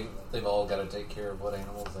mean, So- they've all got to take care of what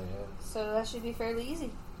animals they have. So that should be fairly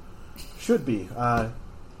easy. Should be.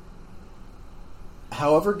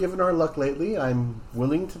 However, given our luck lately, I'm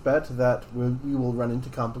willing to bet that we will run into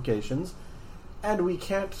complications, and we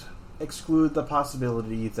can't exclude the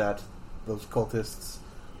possibility that those cultists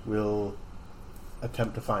will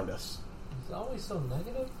attempt to find us. He's always so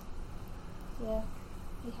negative. Yeah,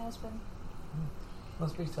 he has been.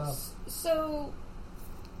 Must be tough. So,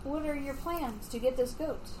 what are your plans to get this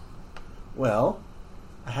goat? Well,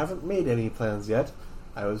 I haven't made any plans yet.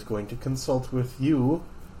 I was going to consult with you,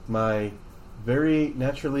 my very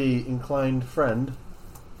naturally inclined friend,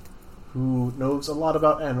 who knows a lot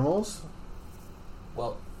about animals.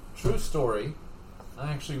 Well, true story.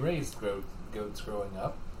 I actually raised goats growing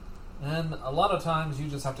up. And a lot of times you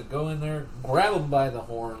just have to go in there, grab them by the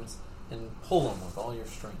horns, and pull them with all your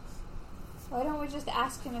strength. Why don't we just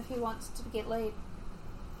ask him if he wants to get laid?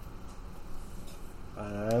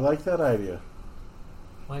 I like that idea.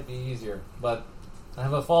 Might be easier, but I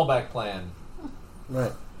have a fallback plan.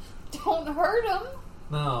 Right. Don't hurt him!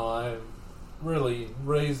 No, I really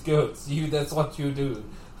raise goats. That's what you do.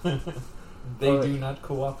 They Alright. do not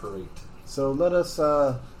cooperate. So let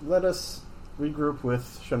us regroup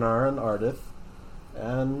with Shannara and Ardith,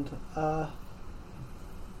 and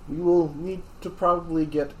we will need to probably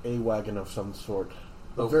get a wagon of some sort.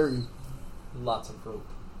 A Oh. very Lots of rope.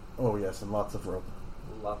 oh yes, and lots of rope.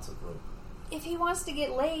 Lots of rope. If he wants to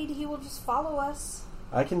get laid, he will just follow us.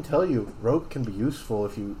 I can tell you, rope can be useful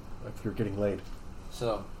if you're getting laid.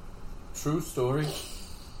 So, true story.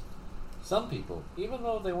 Some people, even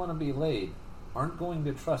though they want to be laid, aren't going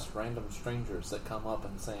to trust random strangers that come up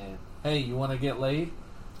and saying, "Hey, you want to get laid?"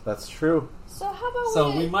 That's true. So how about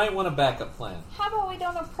So we might want a backup plan. How about we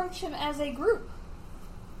don't approach him as a group?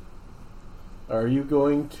 Are you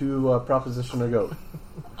going to proposition a goat?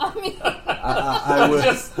 I mean, I would.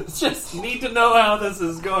 just need to know how this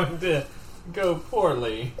is going to go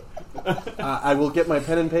poorly. I will get my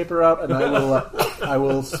pen and paper out, and I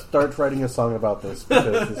will start writing a song about this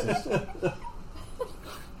because this is.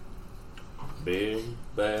 Big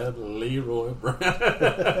bad Leroy Brown.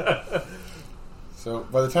 So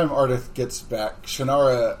by the time Ardith gets back,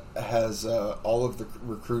 Shannara has all of the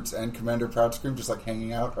recruits and Commander Proudscream just like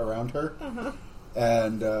hanging out around her.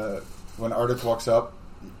 And when Ardith walks up,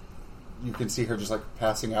 you can see her just like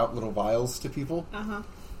passing out little vials to people.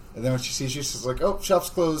 And then when she sees you, she's like, "Oh, shop's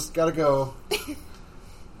closed. Gotta go."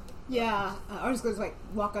 Yeah, Artie's going to like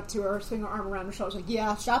walk up to her, swing her arm around her shoulders, like,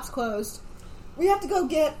 "Yeah, shop's closed. We have to go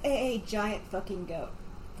get a giant fucking goat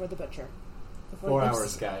for the butcher." 4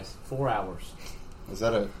 hours, guys. 4 hours. Is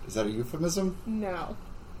that a euphemism? No.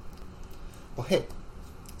 Well, hey,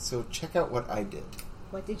 so check out what I did.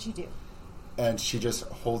 What did you do? And she just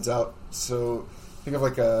holds out. So think of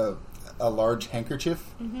like a large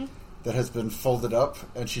handkerchief that has been folded up,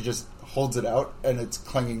 and she just holds it out, and it's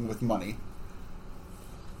clanging with money.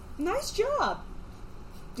 Nice job.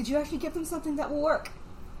 Did you actually give them something that will work?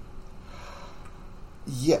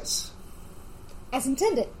 Yes. As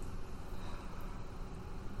intended.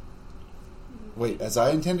 Wait, as I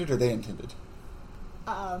intended or they intended?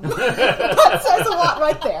 That says a lot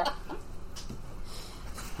right there.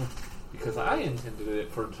 Because I intended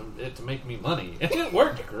it to make me money. And it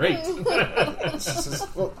worked great. She says,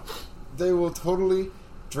 well, they will totally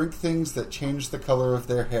drink things that change the color of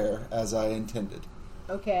their hair as I intended.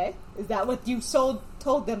 Okay. Is that what you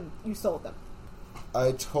told them you sold them?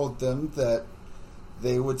 I told them that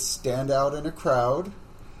they would stand out in a crowd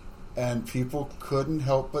and people couldn't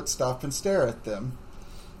help but stop and stare at them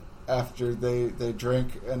after they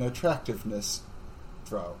drank an attractiveness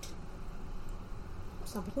draught.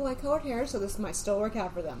 Some people like colored hair, so this might still work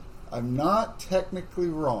out for them. I'm not technically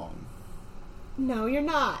wrong. No, you're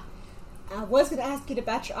not. I was going to ask you to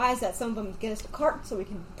bat your eyes at some of them to get us a cart so we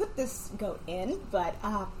can put this goat in, but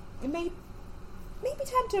it may be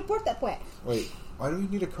time to abort that plan. Wait, why do we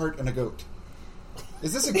need a cart and a goat?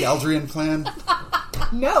 Is this a Galdrian plan?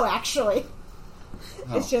 No, actually.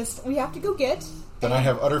 Oh. It's just, we have to go get Then I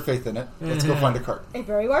have utter faith in it. Let's go find a cart. a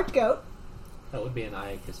very large goat, That would be an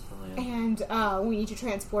Iacus plan. and we need to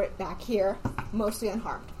transport it back here, mostly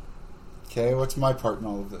unharmed. Okay, what's my part in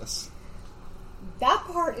all of this? That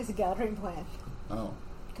part is a Galdrian plan. Oh,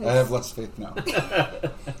 I have less faith now.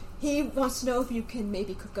 He wants to know if you can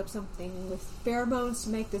maybe cook up something with pheromones to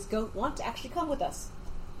make this goat want to actually come with us.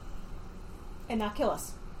 And not kill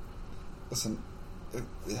us. Listen,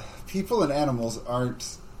 people and animals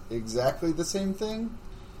aren't exactly the same thing.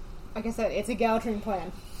 Like I said, it's a Galdrian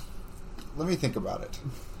plan. Let me think about it.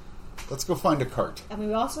 Let's go find a cart. And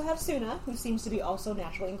we also have Suna, who seems to be also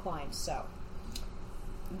naturally inclined, so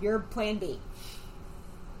your plan B.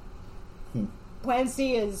 Plan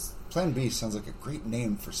C is... Plan B sounds like a great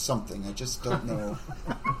name for something. I just don't know.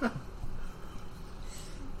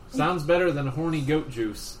 Sounds better than horny goat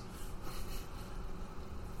juice.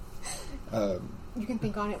 You can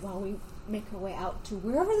think on it while we make our way out to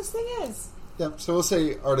wherever this thing is. Yeah, so we'll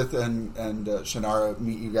say Ardith and Shannara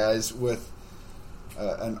meet you guys with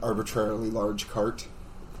an arbitrarily large cart.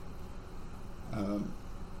 I'm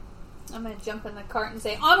going to jump in the cart and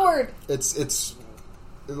say, "Onward!" It's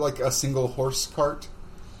like a single horse cart,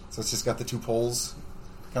 so it's just got the two poles,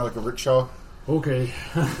 kind of like a rickshaw. Okay.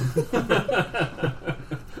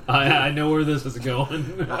 I know where this is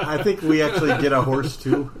going. I think we actually get a horse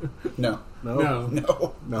too. No.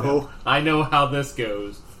 No. I know how this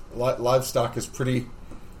goes. Livestock is pretty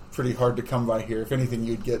hard to come by here. If anything,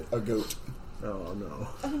 you'd get a goat. Oh no.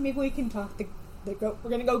 I mean, maybe we can talk the goat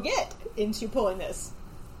we're going to go get into pulling this.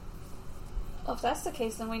 Well, if that's the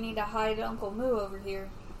case, then we need to hide Uncle Moo over here.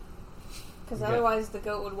 Because Okay. otherwise the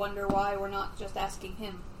goat would wonder why we're not just asking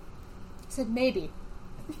him. I said maybe.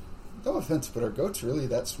 No offense, but are goats really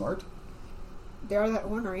that smart? They are that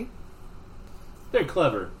ornery. They're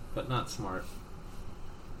clever, but not smart.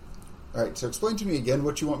 All right, so explain to me again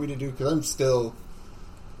what you want me to do, because I'm still...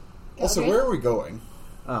 Also, Okay. where are we going?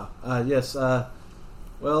 Yes.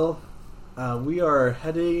 We are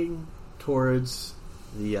heading towards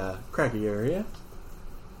the Craggy area,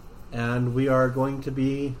 and we are going to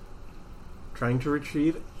be trying to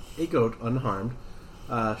retrieve a goat unharmed.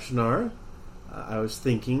 Shannara, I was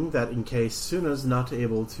thinking that in case Suna's not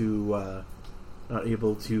able to not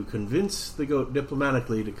able to convince the goat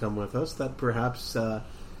diplomatically to come with us, that perhaps you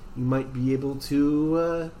might be able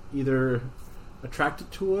to either attract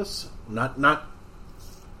it to us, not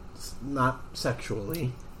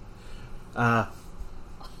sexually,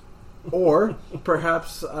 or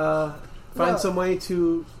perhaps find some way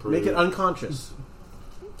to make it unconscious.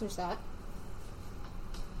 There's that.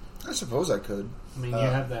 I suppose I could. I mean, you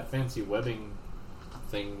have that fancy webbing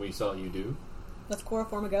thing we saw you do. Let's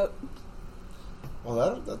chloroform a goat.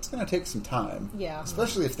 Well, that's going to take some time. Yeah.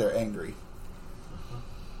 Especially if they're angry.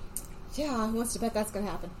 Yeah, who wants to bet that's going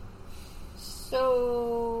to happen?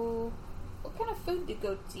 So, what kind of food do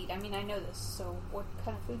goats eat? I mean, I know this, so what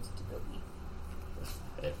kind of foods do goats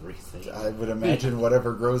eat? Everything. I would imagine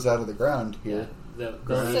whatever grows out of the ground here.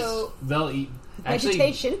 They'll eat. Actually,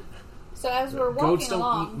 Vegetation. So as we're goats walking don't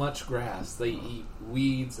along, eat much grass. They eat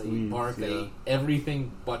weeds. They eat bark. yeah. They eat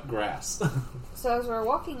everything but grass. so as we're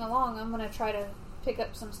walking along, I'm going to try to pick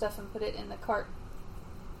up some stuff and put it in the cart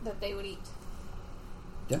that they would eat.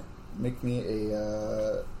 Yeah. Make me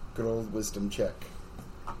a good old wisdom check.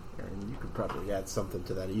 And you could probably add something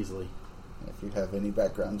to that easily. If you have any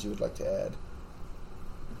backgrounds you would like to add.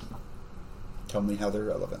 Tell me how they're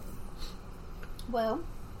relevant. Well,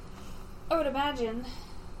 I would imagine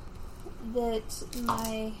that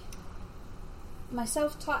my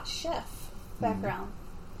self-taught chef background,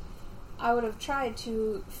 I would have tried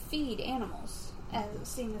to feed animals, as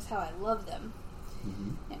seeing as how I love them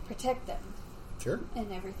and protect them Sure.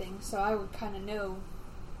 and everything. So I would kind of know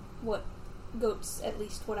what goats, at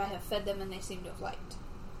least what I have fed them, and they seem to have liked.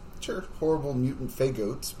 Sure. Horrible mutant fey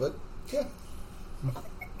goats, but yeah.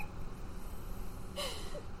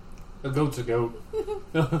 A goat's a goat.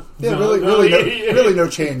 Yeah, really no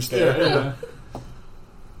change there. Yeah.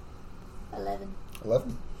 11.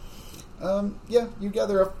 11. Yeah, you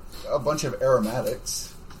gather up a bunch of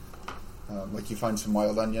aromatics. Like you find some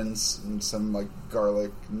wild onions and some like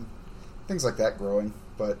garlic and things like that growing,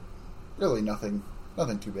 but really nothing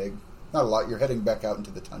too big. Not a lot. You're heading back out into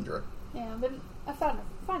the tundra. Yeah, but I found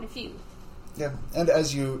a few. Yeah, and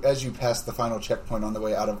as you pass the final checkpoint on the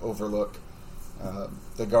way out of Overlook,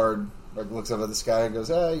 the guard looks up at the sky and goes,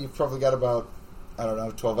 you've probably got about,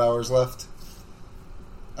 12 hours left.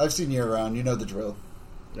 I've seen you around. You know the drill.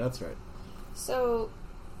 That's right. So,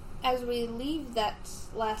 as we leave that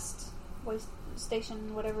last way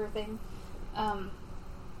station, whatever thing, can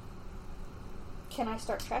I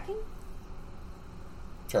start tracking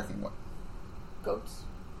Tracking what? goats?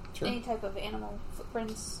 Sure. Any type of animal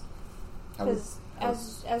footprints? How would-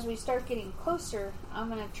 Because as we start getting closer, I'm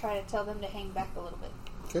going to try to tell them to hang back a little bit.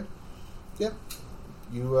 Okay. Yeah.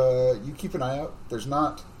 You keep an eye out. There's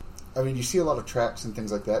not... I mean, you see a lot of tracks and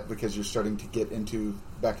things like that because you're starting to get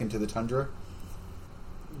back into the tundra.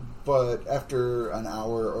 But after an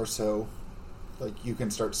hour or so, you can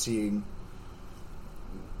start seeing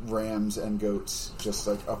rams and goats just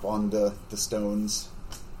up on the stones.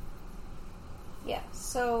 Yeah,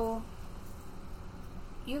 so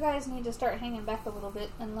you guys need to start hanging back a little bit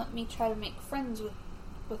and let me try to make friends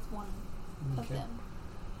with one of Okay. them.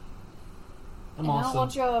 I'm I don't also.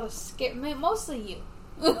 want y'all to scare... Mostly you.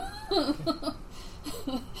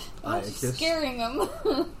 I'm Iacus. scaring them.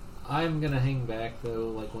 I'm gonna hang back though.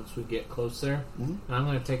 Once we get closer, Mhm. and I'm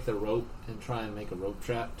gonna take the rope and try and make a rope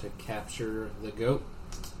trap to capture the goat.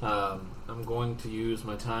 I'm going to use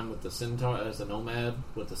my time with the centaur as a nomad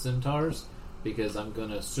with the centaurs because I'm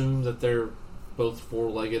gonna assume that they're both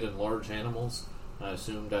four-legged and large animals. I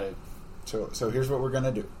assumed I. So here's what we're going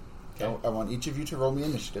to do. Okay. I want each of you to roll me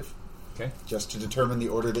initiative, Okay. just to determine the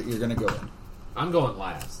order that you're going to go in. I'm going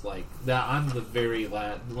last. That. I'm the very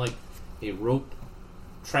last. A rope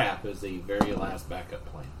trap is the very last backup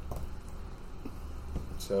plan.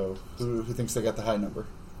 So who thinks they got the high number?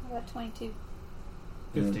 I got 22.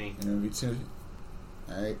 15. Anyone beat Sue?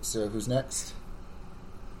 All right. So who's next?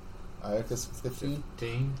 Iacus with 15.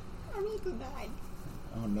 15. Arnica died.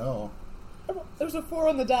 Oh no. There's a 4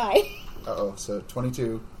 on the die. Uh-oh. So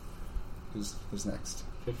 22. Who's next?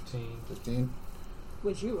 15. 15.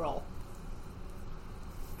 Would you roll?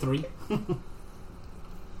 3.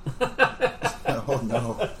 Oh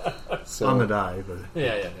no. So On the die, but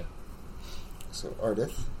Yeah. So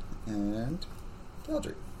Ardith and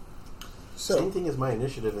Eldrick. Same So thing as my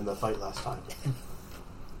initiative in the fight last time.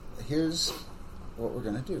 here's what we're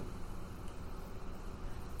gonna do.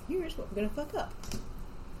 Here's what we're gonna fuck up.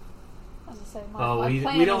 As I say, Oh, my we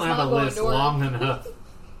plan don't is have not a going list to work. long enough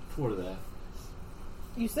for that.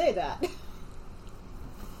 You say that.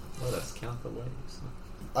 Let us count the ways.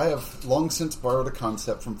 I have long since borrowed a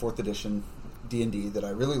concept from 4th edition D&D that I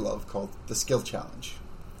really love called the Skill Challenge.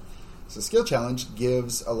 So skill challenge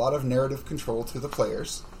gives a lot of narrative control to the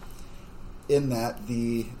players in that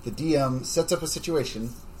the DM sets up a situation,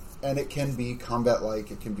 and it can be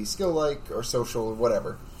combat-like, it can be skill-like, or social, or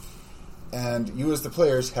whatever. And you as the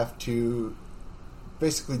players have to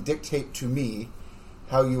basically dictate to me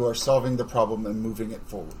how you are solving the problem and moving it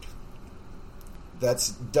forward. That's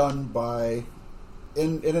done by,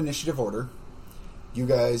 in initiative order, you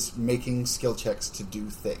guys making skill checks to do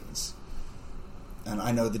things. And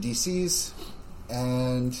I know the DCs,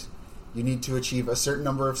 and you need to achieve a certain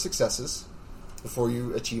number of successes before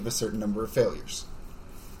you achieve a certain number of failures.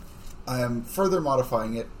 I am further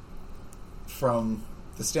modifying it from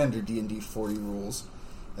the standard D&D 40 rules,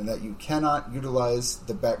 and that you cannot utilize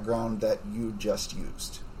the background that you just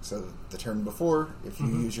used. So the turn before, if you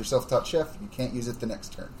use your self-taught chef, you can't use it the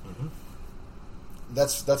next turn.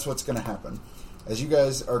 That's what's going to happen. As you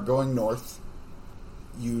guys are going north,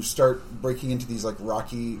 you start breaking into these like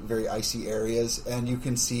rocky, very icy areas, and you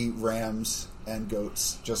can see rams and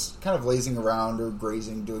goats just kind of lazing around or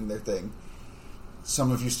grazing, doing their thing.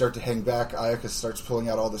 Some of you start to hang back. Iacus starts pulling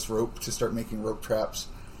out all this rope to start making rope traps.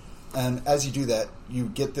 And as you do that, you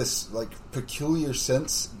get this like peculiar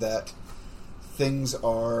sense that things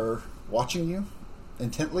are watching you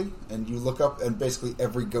intently, and you look up, and basically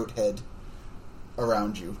every goat head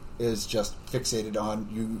around you is just fixated on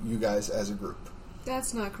you guys as a group.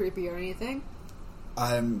 That's not creepy or anything.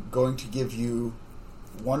 I'm going to give you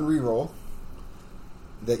one reroll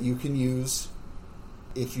that you can use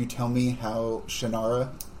if you tell me how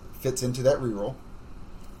Shannara fits into that reroll.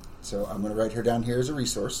 So I'm going to write her down here as a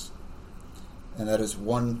resource. And that is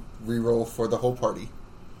one reroll for the whole party.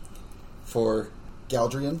 For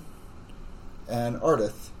Galdrian and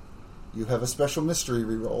Ardith, you have a special mystery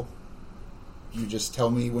reroll. You just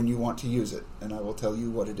tell me when you want to use it, and I will tell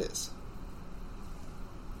you what it is.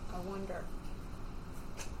 I wonder.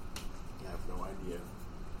 I have no idea.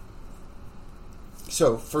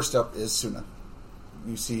 So, first up is Suna.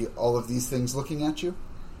 You see all of these things looking at you,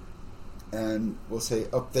 and we'll say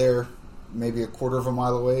up there, maybe a quarter of a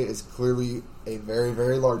mile away, is clearly a very,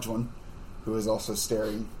 very large one who is also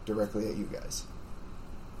staring directly at you guys.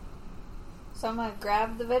 So I'm going to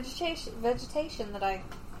grab the vegetation that I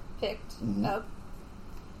picked up.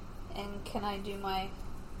 And can I do my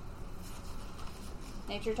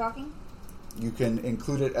nature talking? You can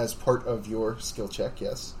include it as part of your skill check,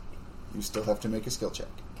 yes. You still have to make a skill check.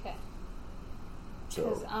 Okay. So,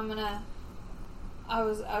 Because I'm going to... I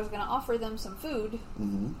was going to offer them some food.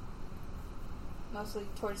 Mostly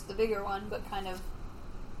towards the bigger one, but kind of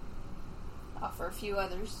offer a few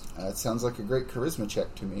others. That sounds like a great charisma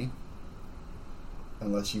check to me.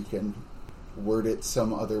 Unless you can word it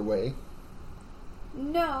some other way.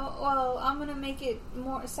 No, well, I'm gonna make it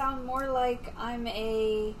sound more like I'm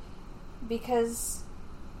because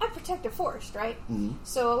I protect a forest, right?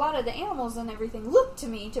 So a lot of the animals and everything look to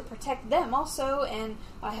me to protect them also, and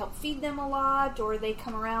I help feed them a lot, or they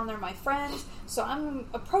come around, they're my friends. So I'm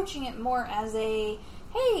approaching it more as a,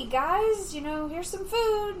 hey guys, here's some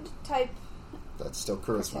food type. That's still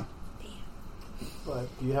charisma. But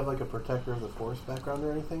do you have like a protector of the forest background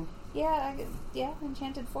or anything? Yeah,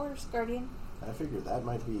 enchanted forest guardian. I figured that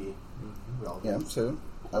might be relevant. Yeah, so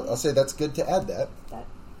I'll say that's good to add that. That.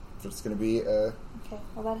 So it's going to be Okay,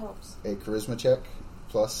 well that helps. a charisma check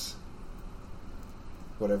plus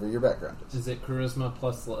whatever your background is. Is it charisma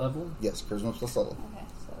plus level? Yes, charisma plus level. Okay,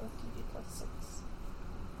 so 2d plus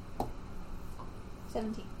 6.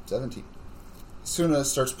 17. 17. Suna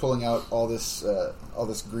starts pulling out all this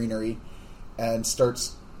greenery and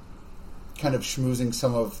starts kind of schmoozing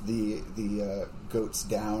some of the goats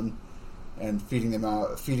down and feeding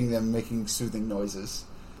them, making soothing noises.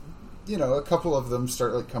 A couple of them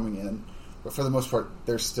start like coming in, but for the most part,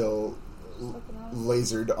 they're still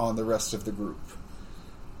lasered on the rest of the group.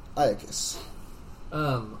 Iacus.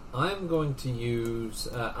 I'm going to use.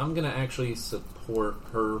 I'm going to actually support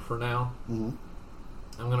her for now. I'm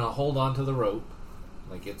going to hold on to the rope,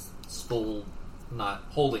 like it's full. Not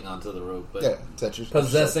holding onto the rope, but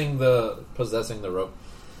possessing the rope.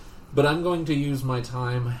 But I'm going to use my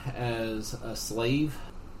time as a slave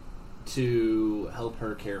to help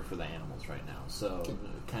her care for the animals right now. So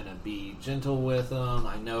kind of be gentle with them.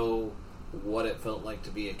 I know what it felt like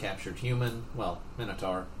to be a captured human, well,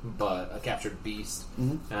 Minotaur, but a captured beast.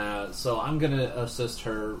 So I'm going to assist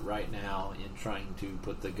her right now in trying to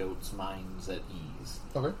put the goats' minds at ease.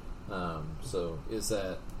 Okay. So is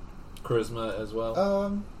that charisma as well?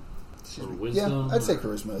 Or wisdom? Yeah, I'd say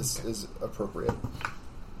charisma is appropriate.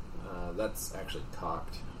 That's actually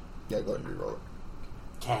cocked. Yeah, go ahead and reroll it.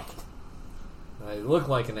 Cacked. It looked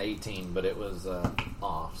like an 18, but it was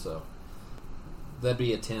off, so that'd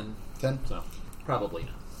be a 10. 10? So, probably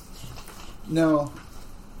not. No.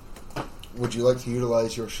 Would you like to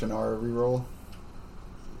utilize your Shannara reroll?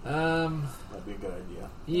 That'd be a good idea.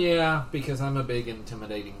 Yeah, because I'm a big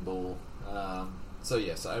intimidating bull. So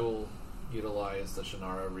yes, I will utilize the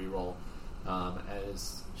Shannara reroll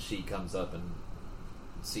as she comes up and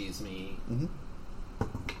sees me. Mm-hmm.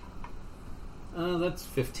 That's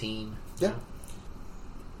 15. Yeah.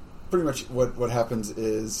 Pretty much what happens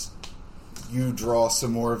is you draw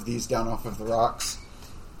some more of these down off of the rocks,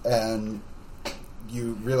 and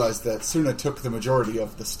you realize that Suna took the majority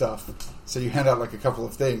of the stuff. So you hand out like a couple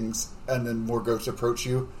of things, and then more goats approach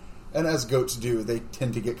you. And as goats do, they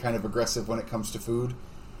tend to get kind of aggressive when it comes to food.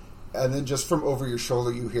 And then just from over your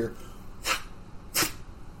shoulder, you hear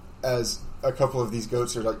as a couple of these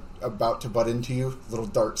goats are like about to butt into you, little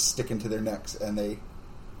darts stick into their necks, and they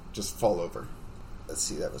just fall over. Let's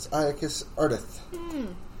see, that was Iacus Ardith.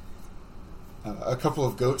 A couple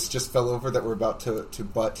of goats just fell over that were about to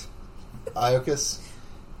butt Iacus.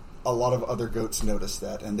 A lot of other goats notice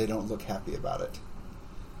that, and they don't look happy about it.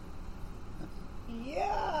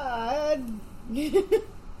 Yeah.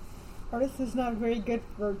 Artist is not very good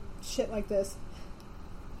for shit like this.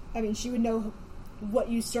 I mean, she would know what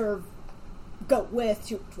you serve goat with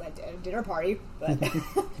to a dinner party, but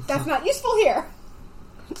that's not useful here.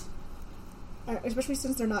 Especially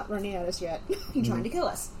since they're not running at us yet and trying to kill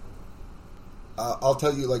us. I'll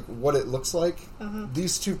tell you like what it looks like.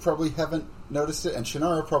 These two probably haven't noticed it, and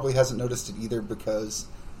Shannara probably hasn't noticed it either because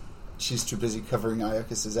she's too busy covering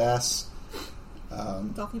Iacus's ass.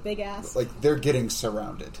 Awfully big ass. Like, they're getting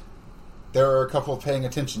surrounded. There are a couple paying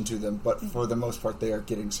attention to them, but for the most part, they are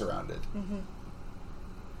getting surrounded.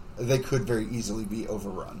 They could very easily be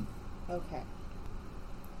overrun. Okay.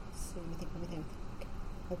 Let's see, let me think.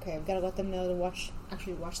 Okay, I've got to let them know to watch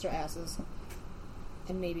their asses.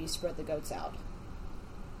 And maybe spread the goats out.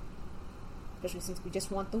 Especially since we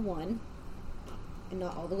just want the one. And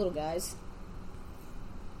not all the little guys.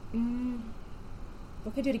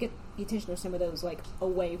 What can I do to get the attention of some of those, like,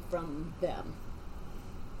 away from them?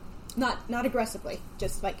 Not aggressively.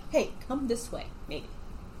 Just like, hey, come this way, maybe.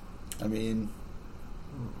 I mean,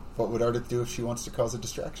 what would Ardith do if she wants to cause a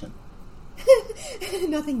distraction?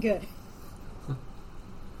 Nothing good.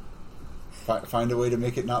 Find a way to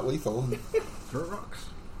make it not lethal. Throw rocks.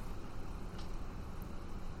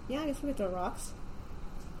 Yeah, I guess we could throw rocks.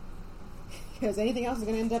 Because anything else is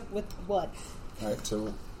going to end up with blood. Alright,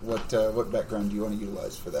 so what background do you want to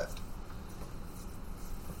utilize for that?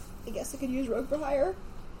 I guess I could use rogue for hire.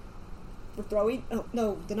 For throwing. Oh,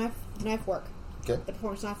 no, the knife work. Okay. The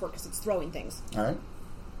performance knife work because it's throwing things. Alright.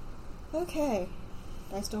 Okay.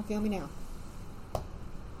 Dice don't fail me now.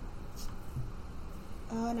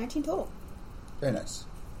 19 total. Very nice.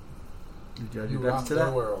 Did you add You your dex rock to their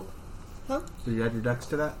that? world. Huh? Did you add your dex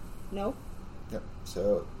to that? No? Yep.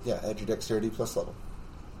 So, yeah, add your dexterity plus level.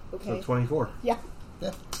 Okay. So 24. Yeah.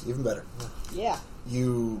 Yeah, even better. Yeah.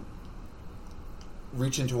 You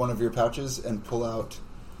reach into one of your pouches and pull out,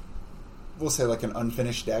 we'll say like an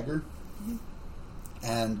unfinished dagger,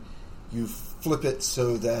 and you flip it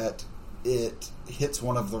so that it hits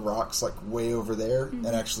one of the rocks like way over there and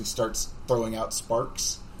actually starts throwing out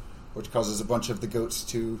sparks, which causes a bunch of the goats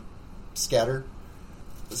to scatter.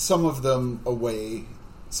 Some of them away,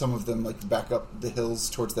 some of them like back up the hills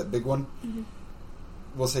towards that big one.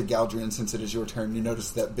 We'll say Galdrian, since it is your turn, you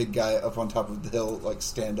notice that big guy up on top of the hill like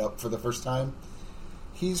stand up for the first time.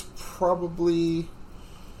 He's probably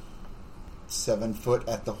 7 foot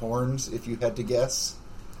at the horns, if you had to guess.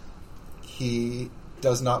 He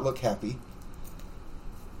does not look happy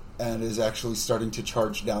and is actually starting to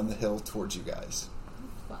charge down the hill towards you guys.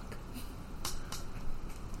 Fuck.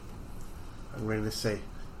 I'm going to say,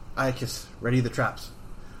 Iacus, ready the traps.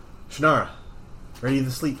 Shannara, ready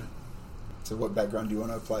the sleep. So what background do you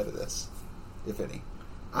want to apply to this, if any?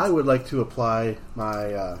 I would like to apply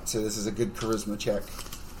my... So this is a good charisma check.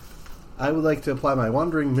 I would like to apply my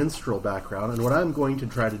Wandering Minstrel background, and what I'm going to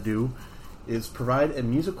try to do is provide a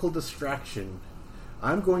musical distraction.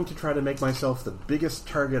 I'm going to try to make myself the biggest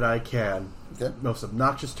target I can, most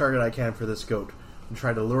obnoxious target I can for this goat, and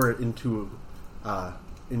try to lure it into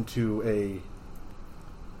a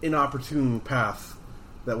inopportune path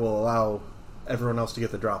that will allow everyone else to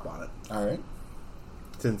get the drop on it. All right.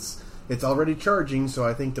 Since it's already charging, so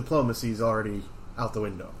I think diplomacy is already out the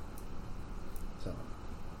window. So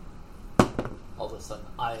All of a sudden,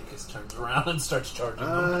 Iacus turns around and starts charging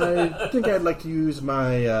I think I'd like to use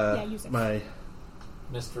my use it. my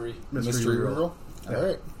Mystery. Mystery reroll. reroll? Yeah. All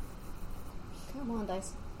right. Come on,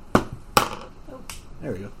 dice.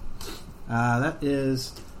 There we go. That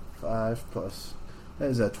is 5 plus. That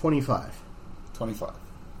is a 25. 25.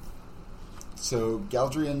 So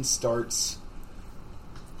Galdrian starts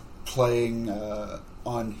playing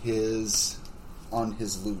on his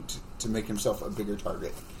lute to make himself a bigger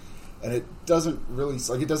target, and it doesn't really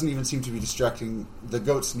it doesn't even seem to be distracting the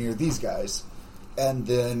goats near these guys. And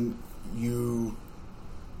then do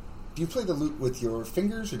you play the lute with your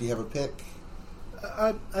fingers, or do you have a pick?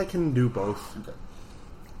 I can do both. Okay.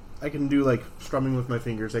 I can do like strumming with my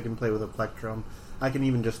fingers. I can play with a plectrum. I can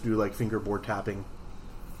even just do like fingerboard tapping.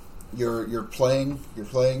 You're playing,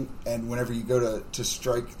 and whenever you go to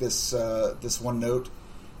strike this one note,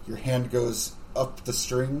 your hand goes up the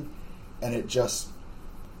string, and it just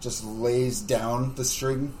lays down the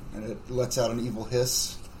string, and it lets out an evil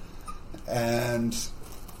hiss. And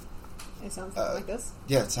It sounds like this.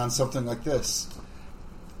 yeah, it sounds something like this.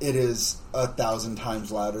 It is 1,000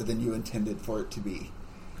 times louder than you intended for it to be.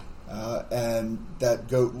 And that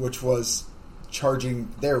goat, which was charging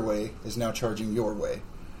their way, is now charging your way.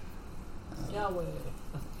 Yahweh.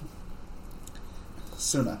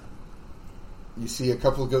 Suna, you see a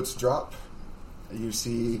couple of goats drop. You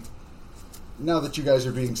see, now that you guys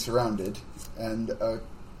are being surrounded, and a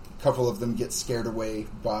couple of them get scared away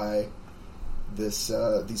by these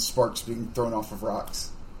sparks being thrown off of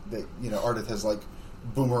rocks. That Ardith has like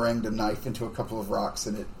boomeranged a knife into a couple of rocks,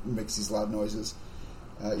 and it makes these loud noises.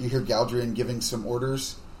 You hear Galdrian giving some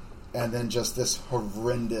orders, and then just this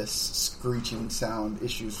horrendous screeching sound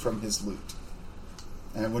issues from his lute.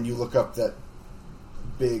 And when you look up, that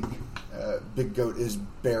big goat is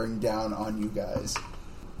bearing down on you guys.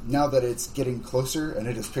 Now that it's getting closer, and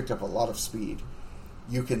it has picked up a lot of speed,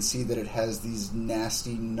 you can see that it has these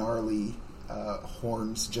nasty, gnarly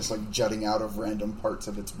horns just like jutting out of random parts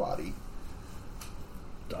of its body.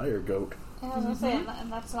 Dire goat. I was going to say,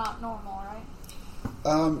 and that's not normal, right?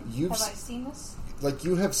 Have I seen this? Like,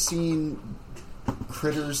 you have seen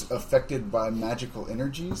critters affected by magical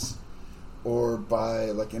energies or by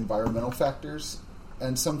like environmental factors,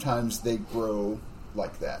 and sometimes they grow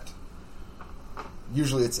like that.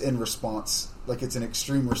 Usually it's in response, like it's an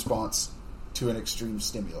extreme response to an extreme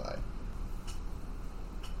stimuli.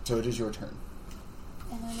 So it is your turn.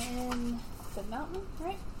 And I'm in the mountain,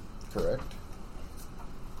 right? Correct.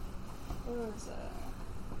 Where was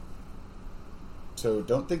So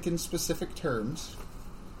don't think in specific terms.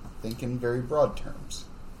 Think in very broad terms.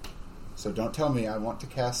 So don't tell me I want to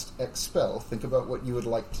cast X spell. Think about what you would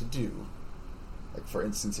like to do. Like, for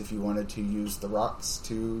instance, if you wanted to use the rocks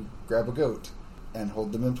to grab a goat and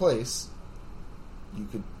hold them in place, you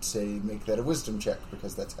could say make that a wisdom check,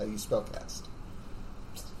 because that's how you spellcast.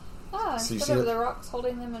 So you instead see of that- the rocks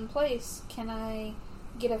holding them in place, can I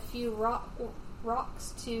get a few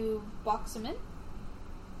rocks to box them in?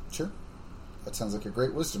 Sure. That sounds like a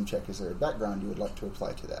great wisdom check. Is there a background you would like to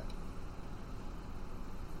apply to that?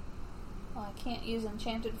 Well, I can't use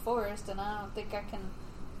Enchanted Forest, and I don't think I can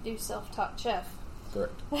do self-taught chef.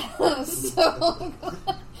 Correct. So,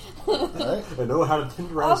 Alright. I know how to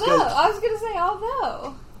tenderize although goats. I was going to say,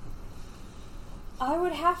 although I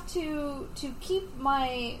would have to keep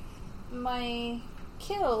my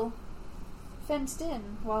kill fenced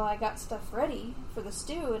in while I got stuff ready for the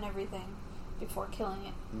stew and everything before killing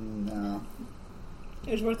it. No.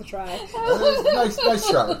 It was worth a try. Nice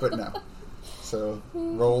try, but no. So,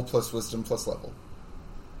 roll plus wisdom plus level.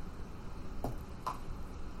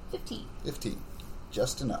 15. 15.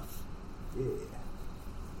 Just enough. Yeah.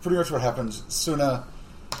 Pretty much what happens, Suna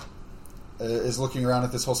is looking around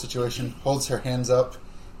at this whole situation, holds her hands up,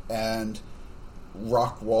 and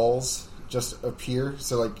rock walls just appear.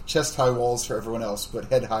 So, like, chest-high walls for everyone else, but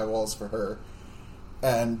head-high walls for her.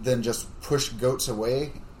 And then just push goats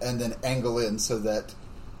away, and then angle in so that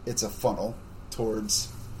it's a funnel towards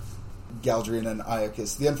Galdrian and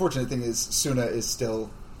Iacus. The unfortunate thing is Suna and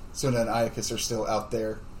Iacus are still out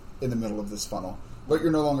there in the middle of this funnel. But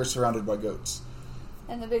you're no longer surrounded by goats.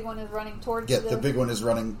 And the big one is running towards Yeah, the big one is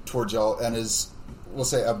running towards y'all and is, we'll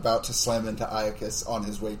say, about to slam into Iacus on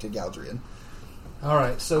his way to Galdrian.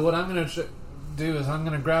 Alright, so what I'm going to do is I'm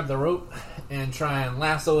going to grab the rope and try and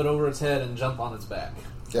lasso it over its head and jump on its back.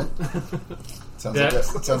 Okay? Sounds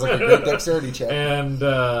Dex. like a great dexterity check. And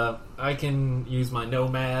I can use my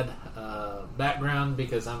nomad background,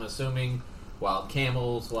 because I'm assuming wild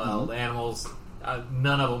camels, wild animals,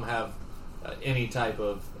 none of them have any type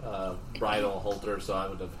of bridle halter, so I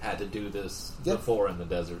would have had to do this before in the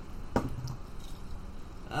desert.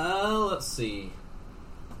 Let's see.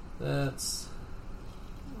 That's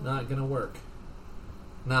not going to work.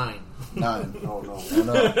 9. 9. Oh no. Oh,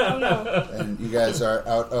 no. Oh no. And you guys are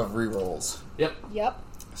out of rerolls. Yep. Yep.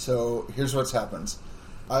 So here's what happens.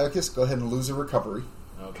 Iacus, go ahead and lose a recovery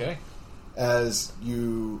Okay. as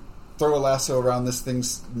you throw a lasso around this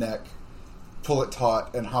thing's neck, pull it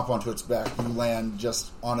taut and hop onto its back, you land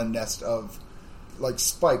just on a nest of, like,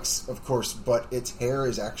 spikes, of course, but its hair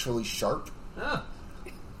is actually sharp. Ah,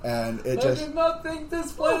 And it I just... did not think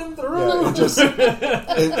this planned through. Yeah, it just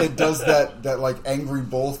it does that like angry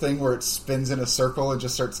bull thing where it spins in a circle and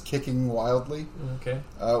just starts kicking wildly. Okay.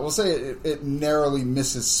 We'll say it narrowly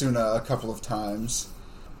misses Suna a couple of times.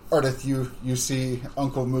 Ardith, you see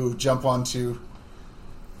Uncle Moo jump onto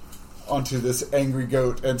this angry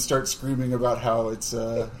goat and start screaming about how it's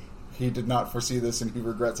he did not foresee this and he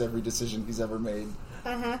regrets every decision he's ever made.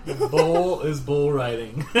 Bull is bull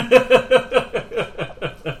riding.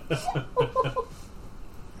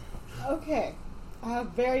 Okay. I have a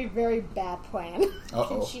very, very bad plan. Can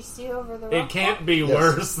Uh-oh. she see over the rock? It can't be Yes.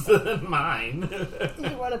 worse than mine.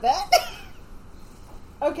 You want to bet?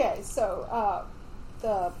 Okay, so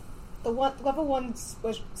the level 1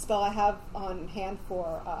 spell I have on hand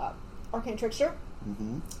for Arcane Trickster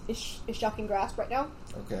Mm-hmm. is Shocking Grasp right now,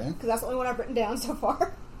 Okay, because that's the only one I've written down so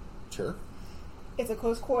far. sure. It's a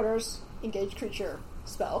close quarters engaged creature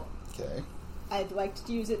spell. Okay. I'd like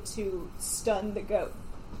to use it to stun the goat.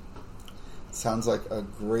 Sounds like a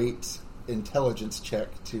great intelligence check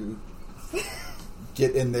to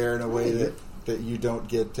get in there in a way that you don't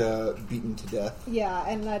get beaten to death. Yeah,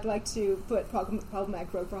 and I'd like to put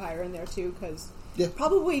Problematic Rogue for Hire in there too, because Yeah.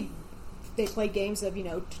 probably they play games of,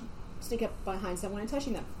 sneak up behind someone and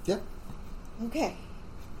touching them. Yeah. Okay.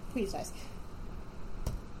 Please, dice.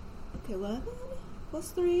 Okay, 11 plus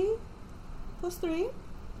 3 plus 3.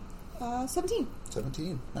 17.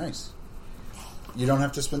 17. Nice. You don't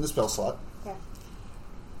have to spend the spell slot. Okay.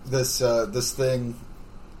 This thing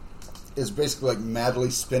is basically like madly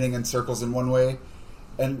spinning in circles in one way,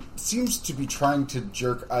 and seems to be trying to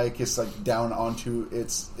jerk Iacus like down onto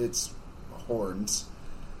its horns,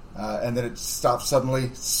 and then it stops suddenly,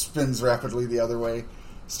 spins rapidly the other way,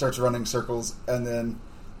 starts running circles, and then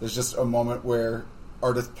there's just a moment where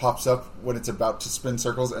Ardith pops up when it's about to spin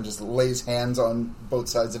circles and just lays hands on both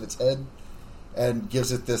sides of its head and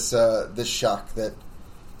gives it this shock that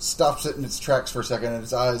stops it in its tracks for a second, and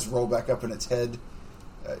its eyes roll back up in its head.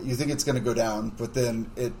 You think it's going to go down, but then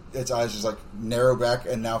its eyes just like narrow back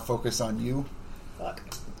and now focus on you. Fuck.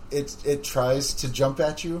 It tries to jump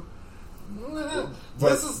at you.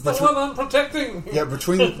 This is the one I'm protecting. Yeah,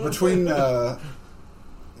 between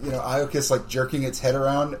Iocus like jerking its head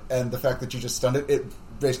around and the fact that you just stunned it, it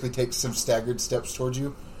basically takes some staggered steps towards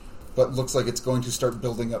you, but looks like it's going to start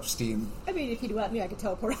building up steam. I mean, if you'd let me, I could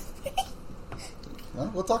teleport away.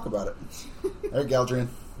 Well, we'll talk about it. All right, Galdrian.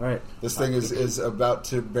 All right. This thing is about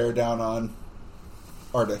to bear down on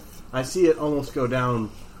Ardith. I see it almost go down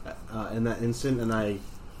in that instant, and I'd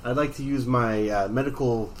like to use my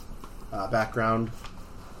medical background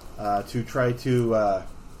to try to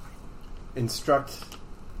instruct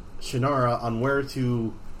Shannara on where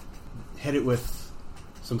to hit it with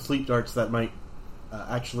some sleep darts that might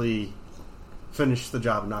actually finish the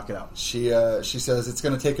job and knock it out. She says it's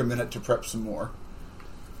going to take a minute to prep some more.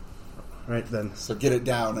 Right then. So get it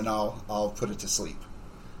down, and I'll put it to sleep.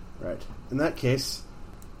 Right. In that case,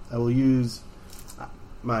 I will use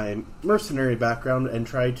my mercenary background and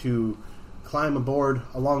try to climb aboard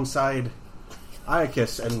alongside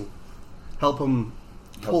Iacus and help him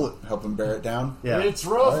pull it. Help him bear it down. Yeah. It's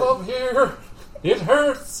rough All up here. It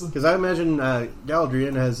hurts. Because I imagine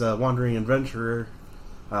Galdrian, as a wandering adventurer,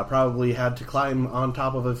 probably had to climb on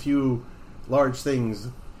top of a few large things.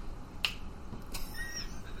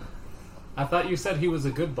 I thought you said he was a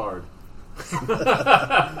good bard.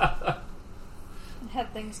 And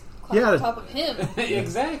had things climb Yeah. on top of him.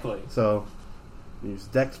 Exactly. So, use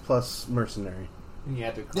Dex plus mercenary. You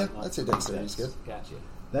had to climb Yeah, up. I'd say dexterity is good. Gotcha.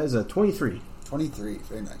 That is a 23. 23.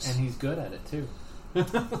 Very nice. And he's good at it too.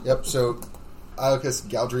 Yep, so Iocus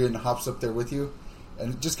Galdrian hops up there with you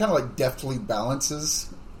and just kind of like deftly balances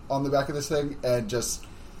on the back of this thing and just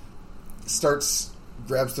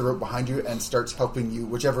grabs the rope behind you and starts helping you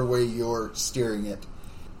whichever way you're steering it.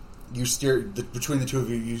 You steer between the two of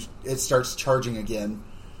you, it starts charging again.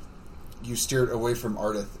 You steer it away from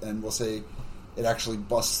Ardith, and we'll say it actually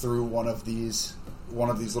busts through one of these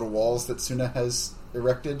little walls that Suna has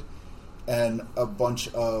erected, and a bunch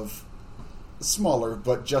of smaller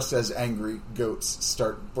but just as angry goats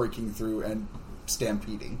start breaking through and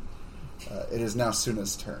stampeding. It is now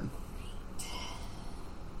Suna's turn.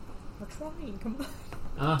 We're trying, come on.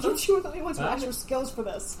 Uh-huh. You were the only ones who have your skills for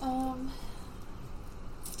this.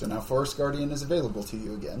 So now Forest Guardian is available to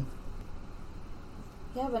you again.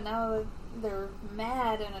 Yeah, but now they're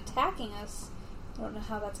mad and attacking us. I don't know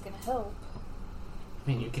how that's going to help. I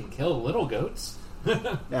mean, you can kill little goats.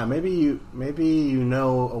 Yeah, maybe you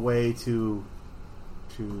know a way to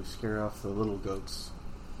to scare off the little goats.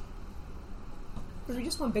 Or we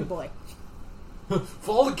just want big boy.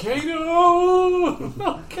 Volcano!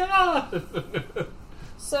 Oh, God!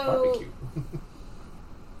 So, Barbecue.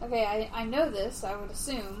 okay, I know this, I would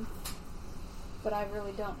assume, but I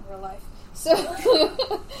really don't in real life. So,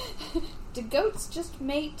 do goats just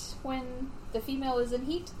mate when the female is in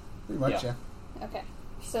heat? Pretty much, Yeah. yeah. Okay.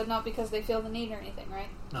 So not because they feel the need or anything, right?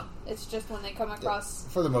 No. It's just when they come across...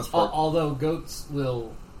 For the most part. Although goats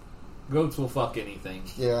will fuck anything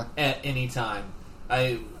Yeah. at any time.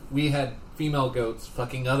 We had female goats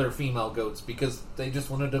fucking other female goats because they just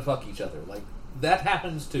wanted to fuck each other. Like, that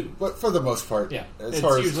happens too. But for the most part, Yeah, as it's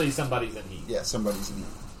far as usually somebody's in heat. yeah, somebody's in.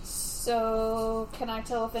 So, can I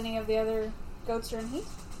tell if any of the other goats are in heat?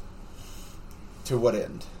 To what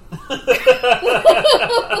end?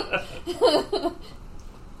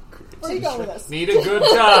 Where are you going with this? Need a good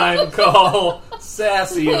time, call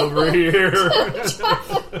Sassy over here.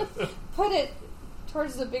 Put it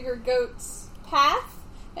towards the bigger goat's path,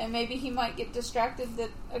 and maybe he might get distracted that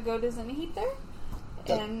a goat is in heat there.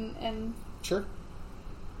 That- And Sure.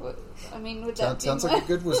 I mean, would that Sounds be like a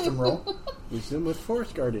good wisdom roll. Wisdom with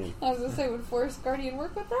Forest Guardian. I was gonna say, would Forest Guardian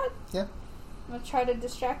work with that? Yeah. I'm gonna try to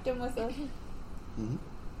distract him with a. Mhm.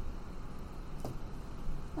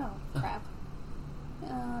 Oh crap!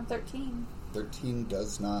 13. 13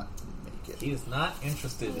 does not make it. He is not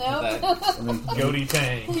interested Nope. in that Let me, goaty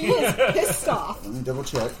tang. Pissed off. let me double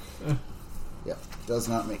check. Yep, does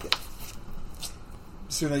not make it.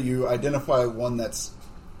 Suna, you identify one that's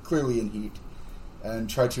clearly in heat and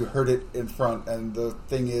try to hurt it in front. And the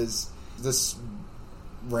thing is, this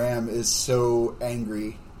ram is so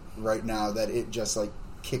angry right now that it just like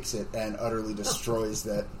kicks it and utterly destroys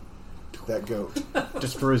that goat.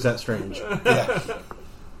 Destroys that strange. Yeah.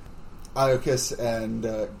 Iocus and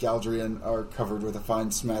Galdrian are covered with a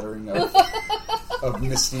fine smattering of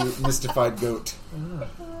mystified goat.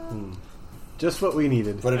 Just what we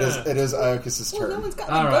needed. But it is Iocus's Well, no turn. one's got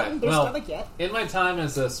All the right, goat in their well- stomach yet. In my time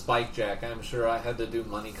as a spike jack, I'm sure I had to do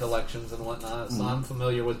money collections and whatnot, so I'm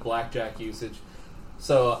familiar with blackjack usage.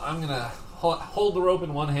 So I'm going to hold the rope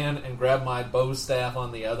in one hand and grab my bow staff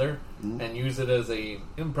on the other and use it as a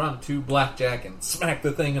impromptu blackjack and smack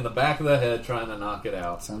the thing in the back of the head trying to knock it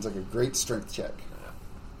out. Sounds like a great strength check.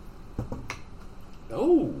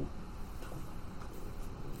 Oh,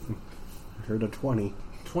 I heard a 20.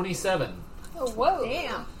 27. Oh whoa!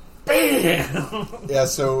 Damn. Bam! Yeah,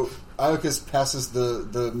 so Iocus passes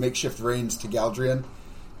the makeshift reins to Galdrian,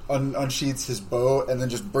 unsheaths his bow, and then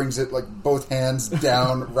just brings it like both hands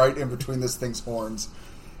down right in between this thing's horns,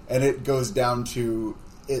 and it goes down to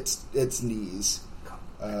its knees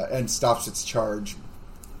and stops its charge,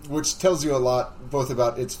 which tells you a lot both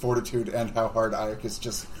about its fortitude and how hard Iocus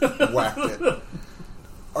just whacked it.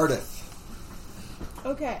 Ardith.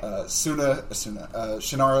 Okay.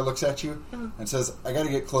 Shannara looks at you and says, I gotta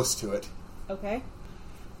get close to it. Okay.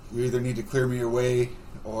 You either need to clear me away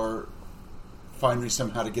or find me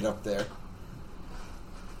somehow to get up there.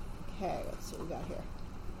 Okay, let's see what we got here.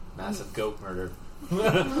 Massive goat murder.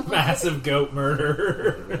 Massive goat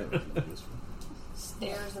murder.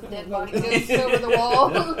 Stares of dead body goes over the wall.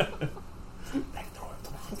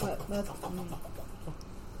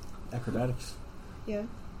 Acrobatics. Yeah.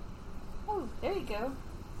 Oh, there you go.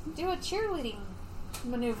 Do a cheerleading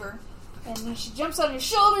maneuver. And then she jumps on your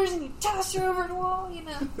shoulders and you toss her over the wall, you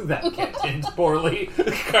know. That ends poorly.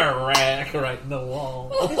 Crack right in the wall.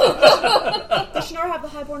 Does Shannara have the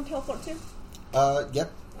highborn teleport too?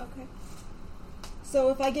 Yep. Okay. So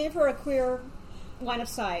if I gave her a clear line of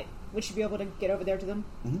sight, would she be able to get over there to them?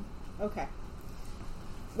 Mm-hmm. Okay.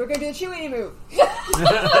 We're going to do the cheerleading move.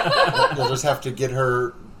 You'll just have to get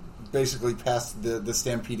her basically past the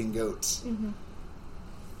stampeding goats. Mm-hmm.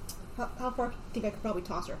 How far do you think I could probably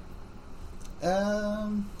toss her?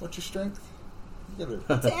 What's your strength? Give her.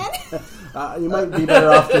 10? You might be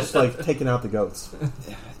better off just like taking out the goats.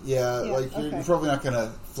 Yeah, like okay. you're probably not going to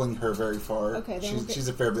fling her very far. Okay, then she's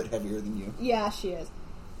a fair bit heavier than you. Yeah, she is.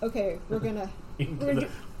 Okay, we're gonna do...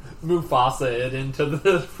 Mufasa it into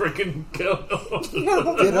the freaking goat.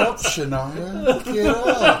 Get up, Shannara. Get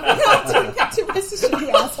up. Got two misses, you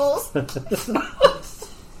assholes.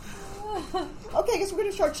 Okay, I guess we're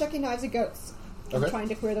gonna start checking knives and goats. And Okay. trying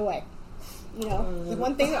to clear the way. You know, the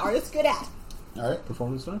one thing that artist's good at. All right.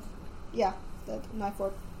 Performance stuff? Yeah, the knife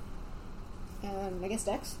work. And I guess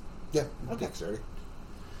Dex. Yeah. Okay. Dexterity.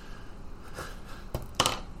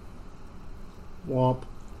 Womp.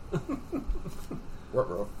 What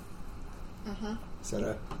roll? Uh-huh. Is that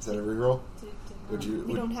a reroll? Would you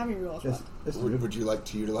We don't have any rules. Yes, yes, we do. would you like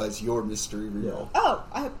to utilize your mystery reroll? Oh,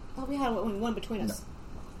 I thought we had one between us.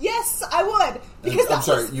 Yes, I would. Because I'm that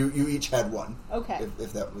sorry, was- you each had one. Okay.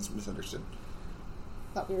 If that was misunderstood.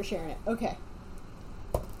 Thought we were sharing it. Okay.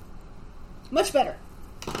 Much better.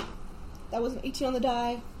 That was an 18 on the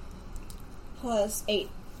die. Plus 8.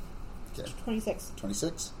 Okay. 26.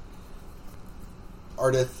 26.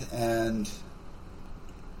 Ardith and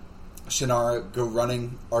Shannara go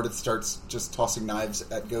running. Ardith starts just tossing knives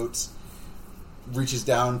at goats. Reaches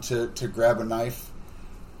down to grab a knife.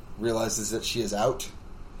 Realizes that she is out.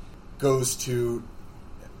 Goes to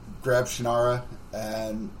grab Shannara,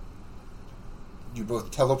 and you both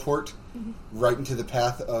teleport right into the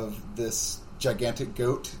path of this gigantic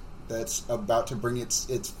goat that's about to bring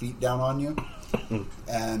its feet down on you.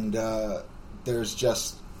 And there's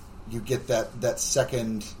just, you get that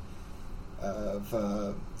second of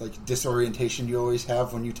like disorientation you always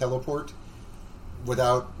have when you teleport.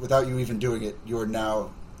 Without you even doing it, you're now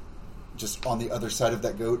just on the other side of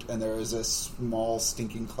that goat, and there is a small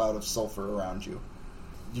stinking cloud of sulfur around you.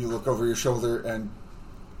 You look over your shoulder, and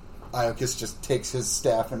Iocus just takes his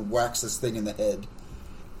staff and whacks this thing in the head.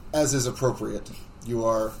 As is appropriate. You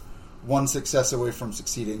are one success away from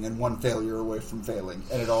succeeding and one failure away from failing,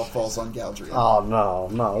 and it all falls on Galdrian. Oh,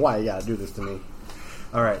 no. Why you gotta do this to me?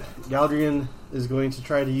 Alright, Galdrian is going to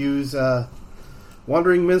try to use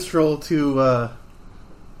Wandering Minstrel to...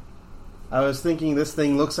 I was thinking this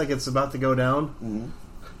thing looks like it's about to go down. Mm-hmm.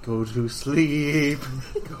 Go to sleep.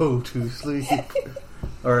 Go to sleep.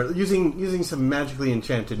 Or using some magically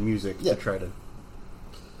enchanted music to try to...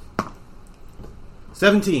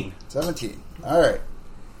 17. 17. Alright.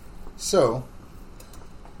 So,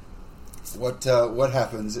 what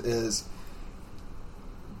happens is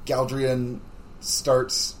Galdrian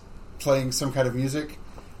starts playing some kind of music,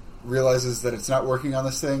 realizes that it's not working on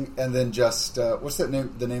this thing, and then just what's that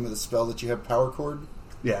name? The name of the spell that you have? Power chord.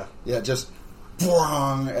 Yeah. Just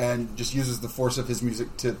boing, and just uses the force of his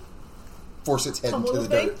music to force its head into the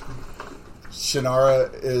dirt.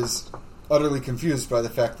 Shannara is utterly confused by the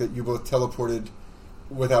fact that you both teleported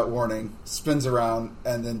without warning, spins around,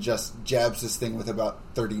 and then just jabs this thing with about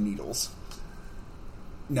 30 needles.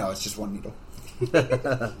 No, it's just one needle.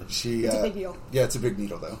 It's a big deal. Yeah, it's a big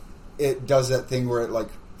needle, though. It does that thing where it, like,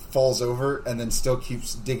 falls over and then still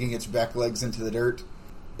keeps digging its back legs into the dirt.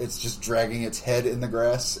 It's just dragging its head in the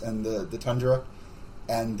grass and the tundra.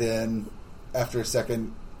 And then, after a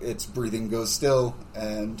second, its breathing goes still,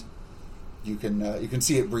 and you can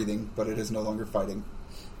see it breathing, but it is no longer fighting.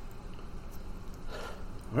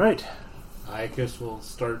 Alright. Iacus will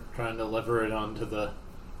start trying to lever it onto the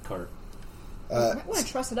cart. I want to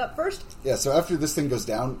truss it up first. Yeah, so after this thing goes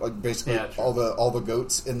down, like basically Yeah, sure. all the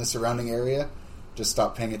goats in the surrounding area just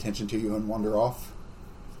stop paying attention to you and wander off.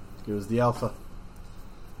 It was the alpha.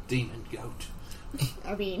 Demon goat.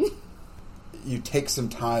 I mean, You take some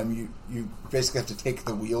time. You basically have to take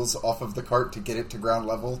the wheels off of the cart to get it to ground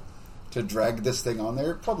level to drag this thing on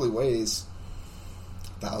there. It probably weighs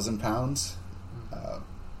 1,000 pounds.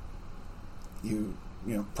 You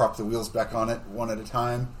prop the wheels back on it one at a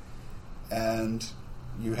time, and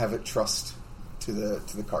you have it trussed to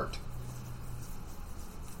the cart.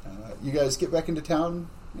 You guys get back into town.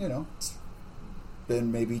 It's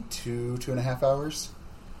been maybe 2.5 hours.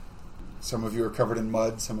 Some of you are covered in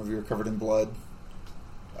mud. Some of you are covered in blood.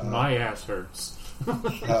 My ass hurts.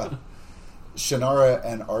 Shannara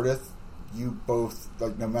and Ardith, you both,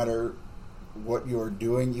 like, no matter what you're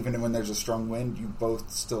doing, even when there's a strong wind, you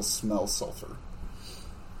both still smell sulfur.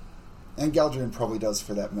 And Galdrian probably does,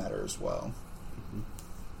 for that matter, as well. Mm-hmm.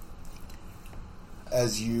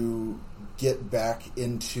 As you get back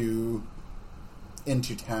into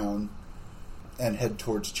town and head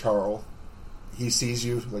towards Charl, he sees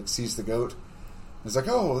you, sees the goat. He's like,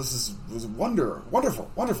 "Oh, this was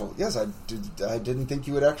wonderful. Yes, I didn't think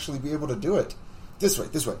you would actually be able to do it. This way."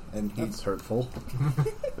 And That's hurtful.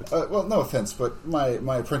 well, no offense, but my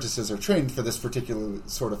apprentices are trained for this particular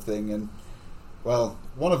sort of thing, and well,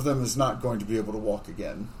 one of them is not going to be able to walk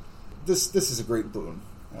again. This is a great boon.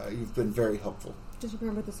 You've been very helpful. just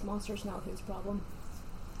remember this monster's not his problem.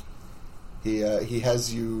 He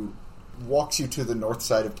has you, walks you to the north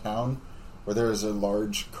side of town, where there is a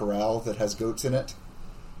large corral that has goats in it.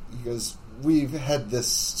 He goes, "We've had this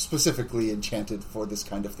specifically enchanted for this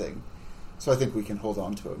kind of thing, so I think we can hold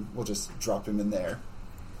on to him. We'll just drop him in there."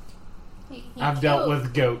 I've dealt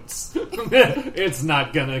with goats. It's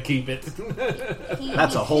not gonna keep it.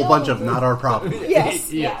 That's a whole bunch of not our problem.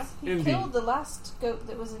 Yes. Yeah, he indeed. killed the last goat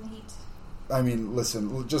that was in heat. I mean,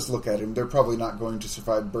 listen, just look at him. They're probably not going to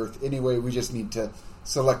survive birth anyway. We just need to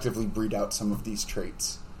selectively breed out some of these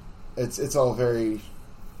traits. It's all very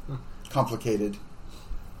complicated.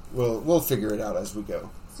 We'll figure it out as we go.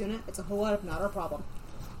 Suna, it's a whole lot of not our problem.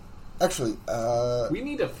 Actually, We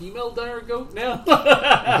need a female dire goat now.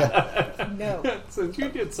 No. Since you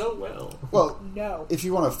did so well. well, No. if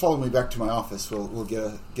you want to follow me back to my office, we'll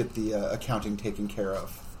get the accounting taken care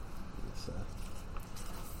of. Yes,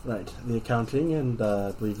 right, the accounting, and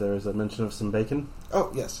I believe there is a mention of some bacon.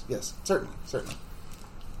 Oh, yes, certainly.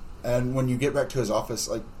 And when you get back to his office,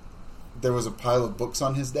 like, there was a pile of books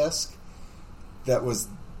on his desk that was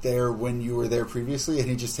there when you were there previously, and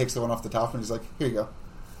he just takes the one off the top and he's like, here you go.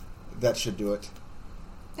 That should do it.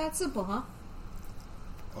 That's simple, huh?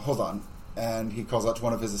 Hold on. And he calls out to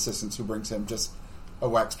one of his assistants who brings him just a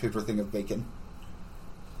wax paper thing of bacon.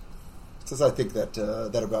 Says, I think that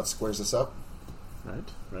about squares us up.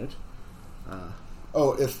 Right.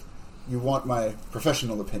 Oh, if you want my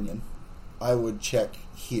professional opinion, I would check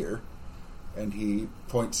here. And he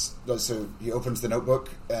points, so he opens the notebook,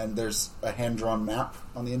 and there's a hand-drawn map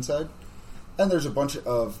on the inside. And there's a bunch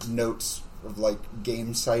of notes of, like,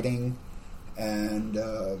 game sighting and,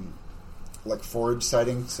 like, forage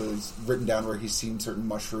sighting. So he's written down where he's seen certain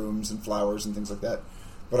mushrooms and flowers and things like that.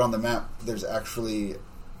 But on the map, there's actually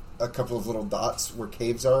a couple of little dots where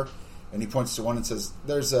caves are. And he points to one and says,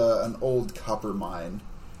 there's an old copper mine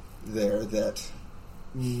there that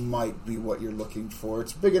might be what you're looking for.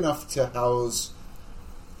 It's big enough to house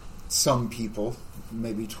some people,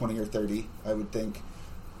 maybe 20 or 30, I would think.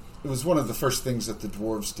 It was one of the first things that the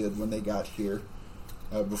dwarves did when they got here,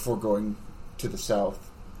 before going to the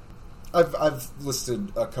south. I've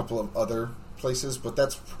listed a couple of other places, but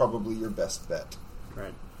that's probably your best bet.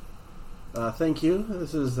 Right. Thank you.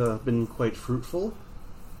 This has been quite fruitful.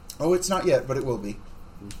 Oh, it's not yet, but it will be.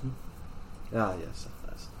 Mm-hmm. Ah, yes.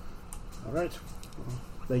 All right. Well,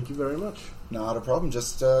 thank you very much. Not a problem.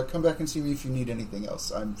 Just come back and see me if you need anything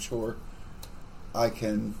else. I'm sure I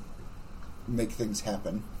can make things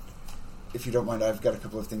happen. If you don't mind, I've got a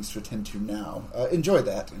couple of things to attend to now. Enjoy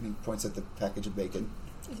that. And he points at the package of bacon.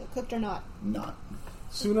 Is it cooked or not? Not.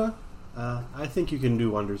 Suna, I think you can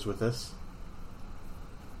do wonders with this.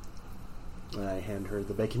 I hand her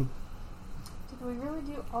the bacon. Did we really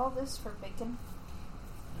do all this for bacon?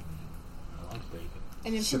 I like bacon.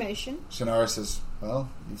 And information. Shannara says, well,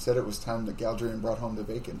 you said it was time that Galdrian brought home the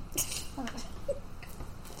bacon.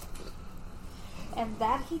 And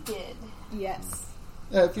that he did. Yes.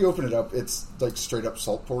 Yeah, if you open it up, it's like straight up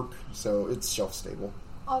salt pork, so it's shelf stable.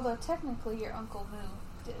 Although technically your Uncle Moo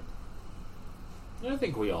did. I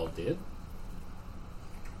think we all did.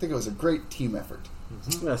 I think it was a great team effort.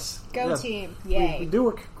 Mm-hmm. Yes. Go Yes. team. We Yay. do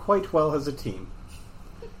work quite well as a team.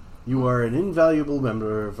 You are an invaluable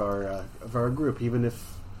member of our group, even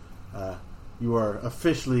if you are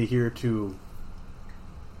officially here to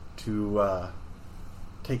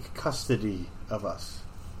take custody of us.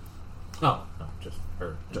 Oh, no, just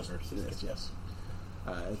her. Just her sister. yes.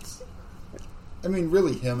 It's I mean,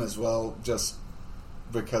 really him as well, just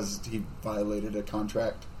because he violated a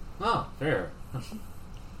contract. Oh, fair.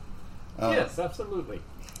 Yes, absolutely.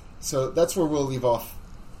 So that's where we'll leave off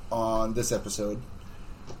on this episode,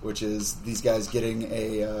 which is these guys getting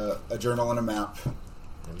a journal and a map.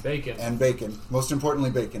 And bacon. And bacon. Most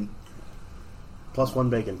importantly, bacon. plus one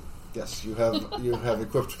bacon. Yes, you have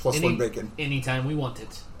equipped plus one bacon. Anytime we want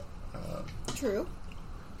it. True.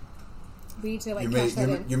 We need to You cash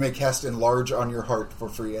that in. may cast enlarge on your heart for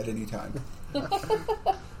free at any time.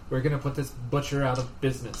 We're going to put this butcher out of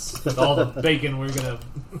business. With all the bacon we're going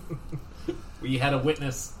to... We had a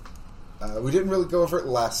witness. We didn't really go over it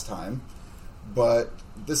last time, but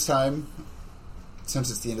this time, since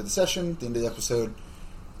it's the end of the session, the end of the episode,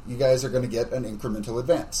 you guys are going to get an incremental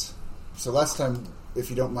advance. So last time, if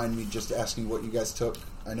you don't mind me just asking what you guys took,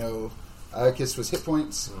 I know Iacus was hit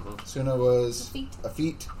points, Suna was a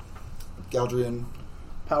feat, Galdrian,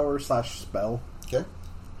 Power/spell. okay,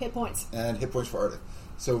 Hit points. and hit points for Arda.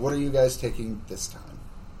 So what are you guys taking this time?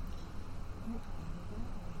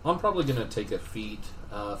 I'm probably going to take a feat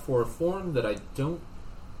for a form that I don't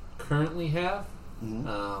currently have,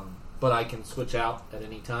 but I can switch out at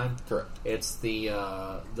any time. Correct. It's the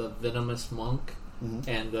Venomous Monk,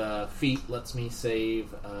 and the feat lets me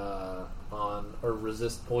save on or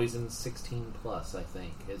resist poison 16 plus. I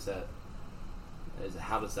think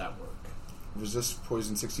how does that work? Resist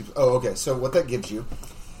poison 60. Oh, okay. So what that gives you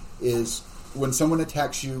is when someone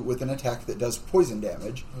attacks you with an attack that does poison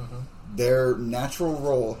damage, their natural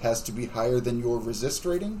roll has to be higher than your resist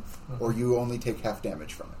rating, or you only take half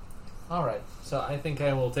damage from it. All right, so I think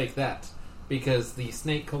I will take that because the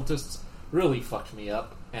snake cultists really fucked me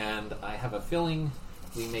up, and I have a feeling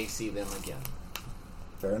we may see them again.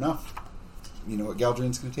 Fair enough. You know what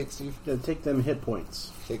Galdrian's going to take, Steve? Yeah, take them hit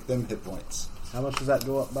points. Take them hit points. How much does that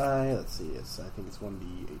go up by? Let's see. I think it's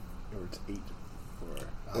 1d8 or it's 8. Or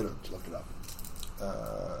I'll have to look it up.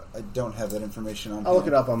 I don't have that information on I'll look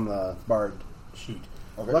hand. it up on the Bard sheet.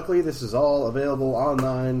 Okay. Luckily, this is all available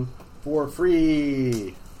online for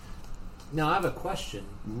free. Now, I have a question.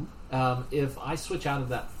 If I switch out of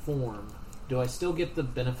that form, do I still get the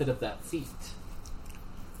benefit of that feat?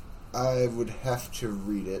 I would have to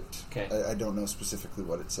read it. Okay. I don't know specifically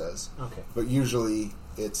what it says. Okay. But usually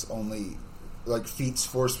it's only, like, feats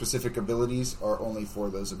for specific abilities are only for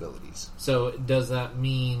those abilities. So does that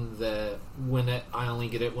mean that I only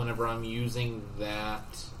get it whenever I'm using that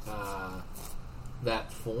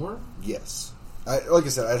that form? Yes. Like I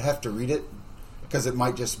said, I'd have to read it, because it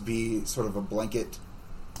might just be sort of a blanket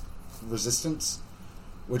resistance,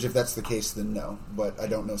 which if that's the case, then no. But I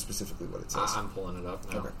don't know specifically what it says. I'm pulling it up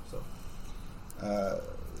now. Okay. So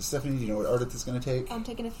Stephanie, do you know what Ardith is going to take? I'm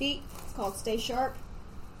taking a feat. It's called Stay Sharp.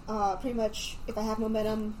 Pretty much, if I have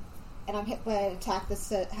momentum and I'm hit by an attack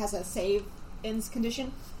that has a save ends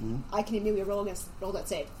condition, I can immediately roll that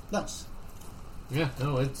save. Nice. yeah,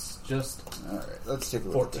 no, it's just All right, let's take a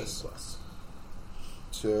look 14 at this. plus.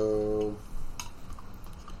 So,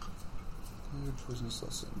 poisonous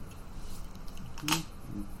lesson.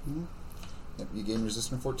 Yep, you gain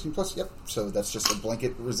resistance 14 plus. Yep, so that's just a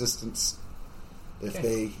blanket resistance. If Okay.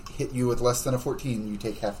 they hit you with less than a 14, you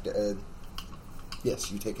take half.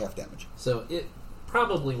 Yes, you take half damage. So it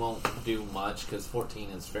probably won't do much because 14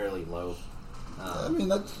 is fairly low. I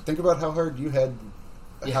mean, think about how hard you had.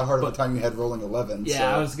 Yeah, how hard of but- a time you had rolling 11. Yeah, so.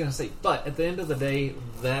 I was gonna say, but at the end of the day,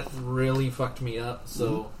 that really fucked me up.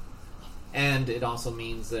 So, and it also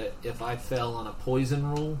means that if I fell on a poison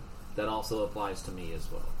rule, that also applies to me as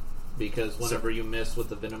well. Because whenever you miss with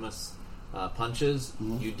the venomous punches,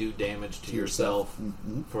 you do damage to yourself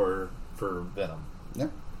for venom. Yeah.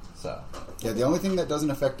 So, Yeah, the only thing that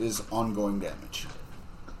doesn't affect is ongoing damage.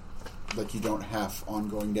 Like, you don't have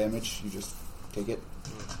ongoing damage, you just take it.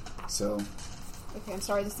 So, Okay, I'm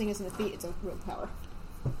sorry, this thing isn't a feat, it's a rogue power.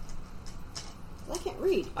 Well, I can't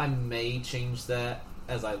read. I may change that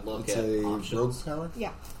as I look it's at a options. rogue power?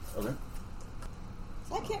 Yeah. Okay.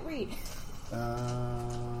 So I can't read.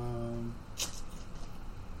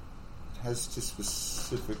 It has to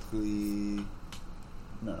specifically...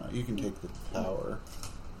 No, you can take the power.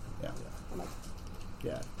 Yeah. I'm like,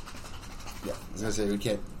 Yeah. Yeah. I was going to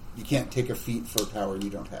say, you can't take a feat for power you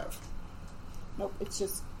don't have. nope, it's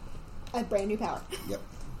just a brand new power. Yep.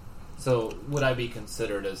 So, would I be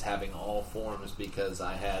considered as having all forms because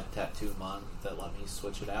I had Tattoo Monk that let me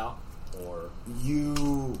switch it out? Or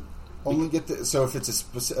You only get the... So if it's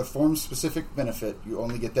a form-specific benefit, you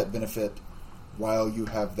only get that benefit while you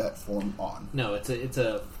have that form on. no, it's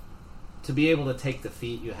a to be able to take the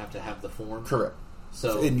feat, you have to have the form. Correct.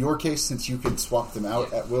 So In your case, since you can swap them out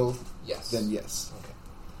Yeah. at will, Yes. then yes. Okay.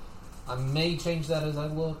 I may change that as I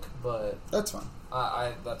look, but That's fine.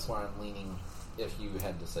 I that's where I'm leaning. If you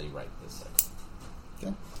had to say right this second.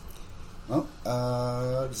 Okay. Well,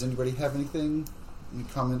 does anybody have anything? Any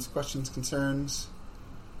comments, questions, concerns?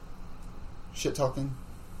 Shit talking?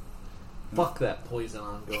 fuck that poison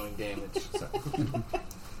ongoing damage. Sorry.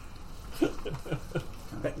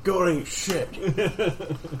 That goat ain't shit.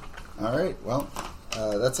 All right. Well,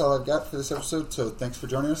 that's all I've got for this episode. So thanks for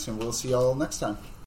joining us, and we'll see y'all next time.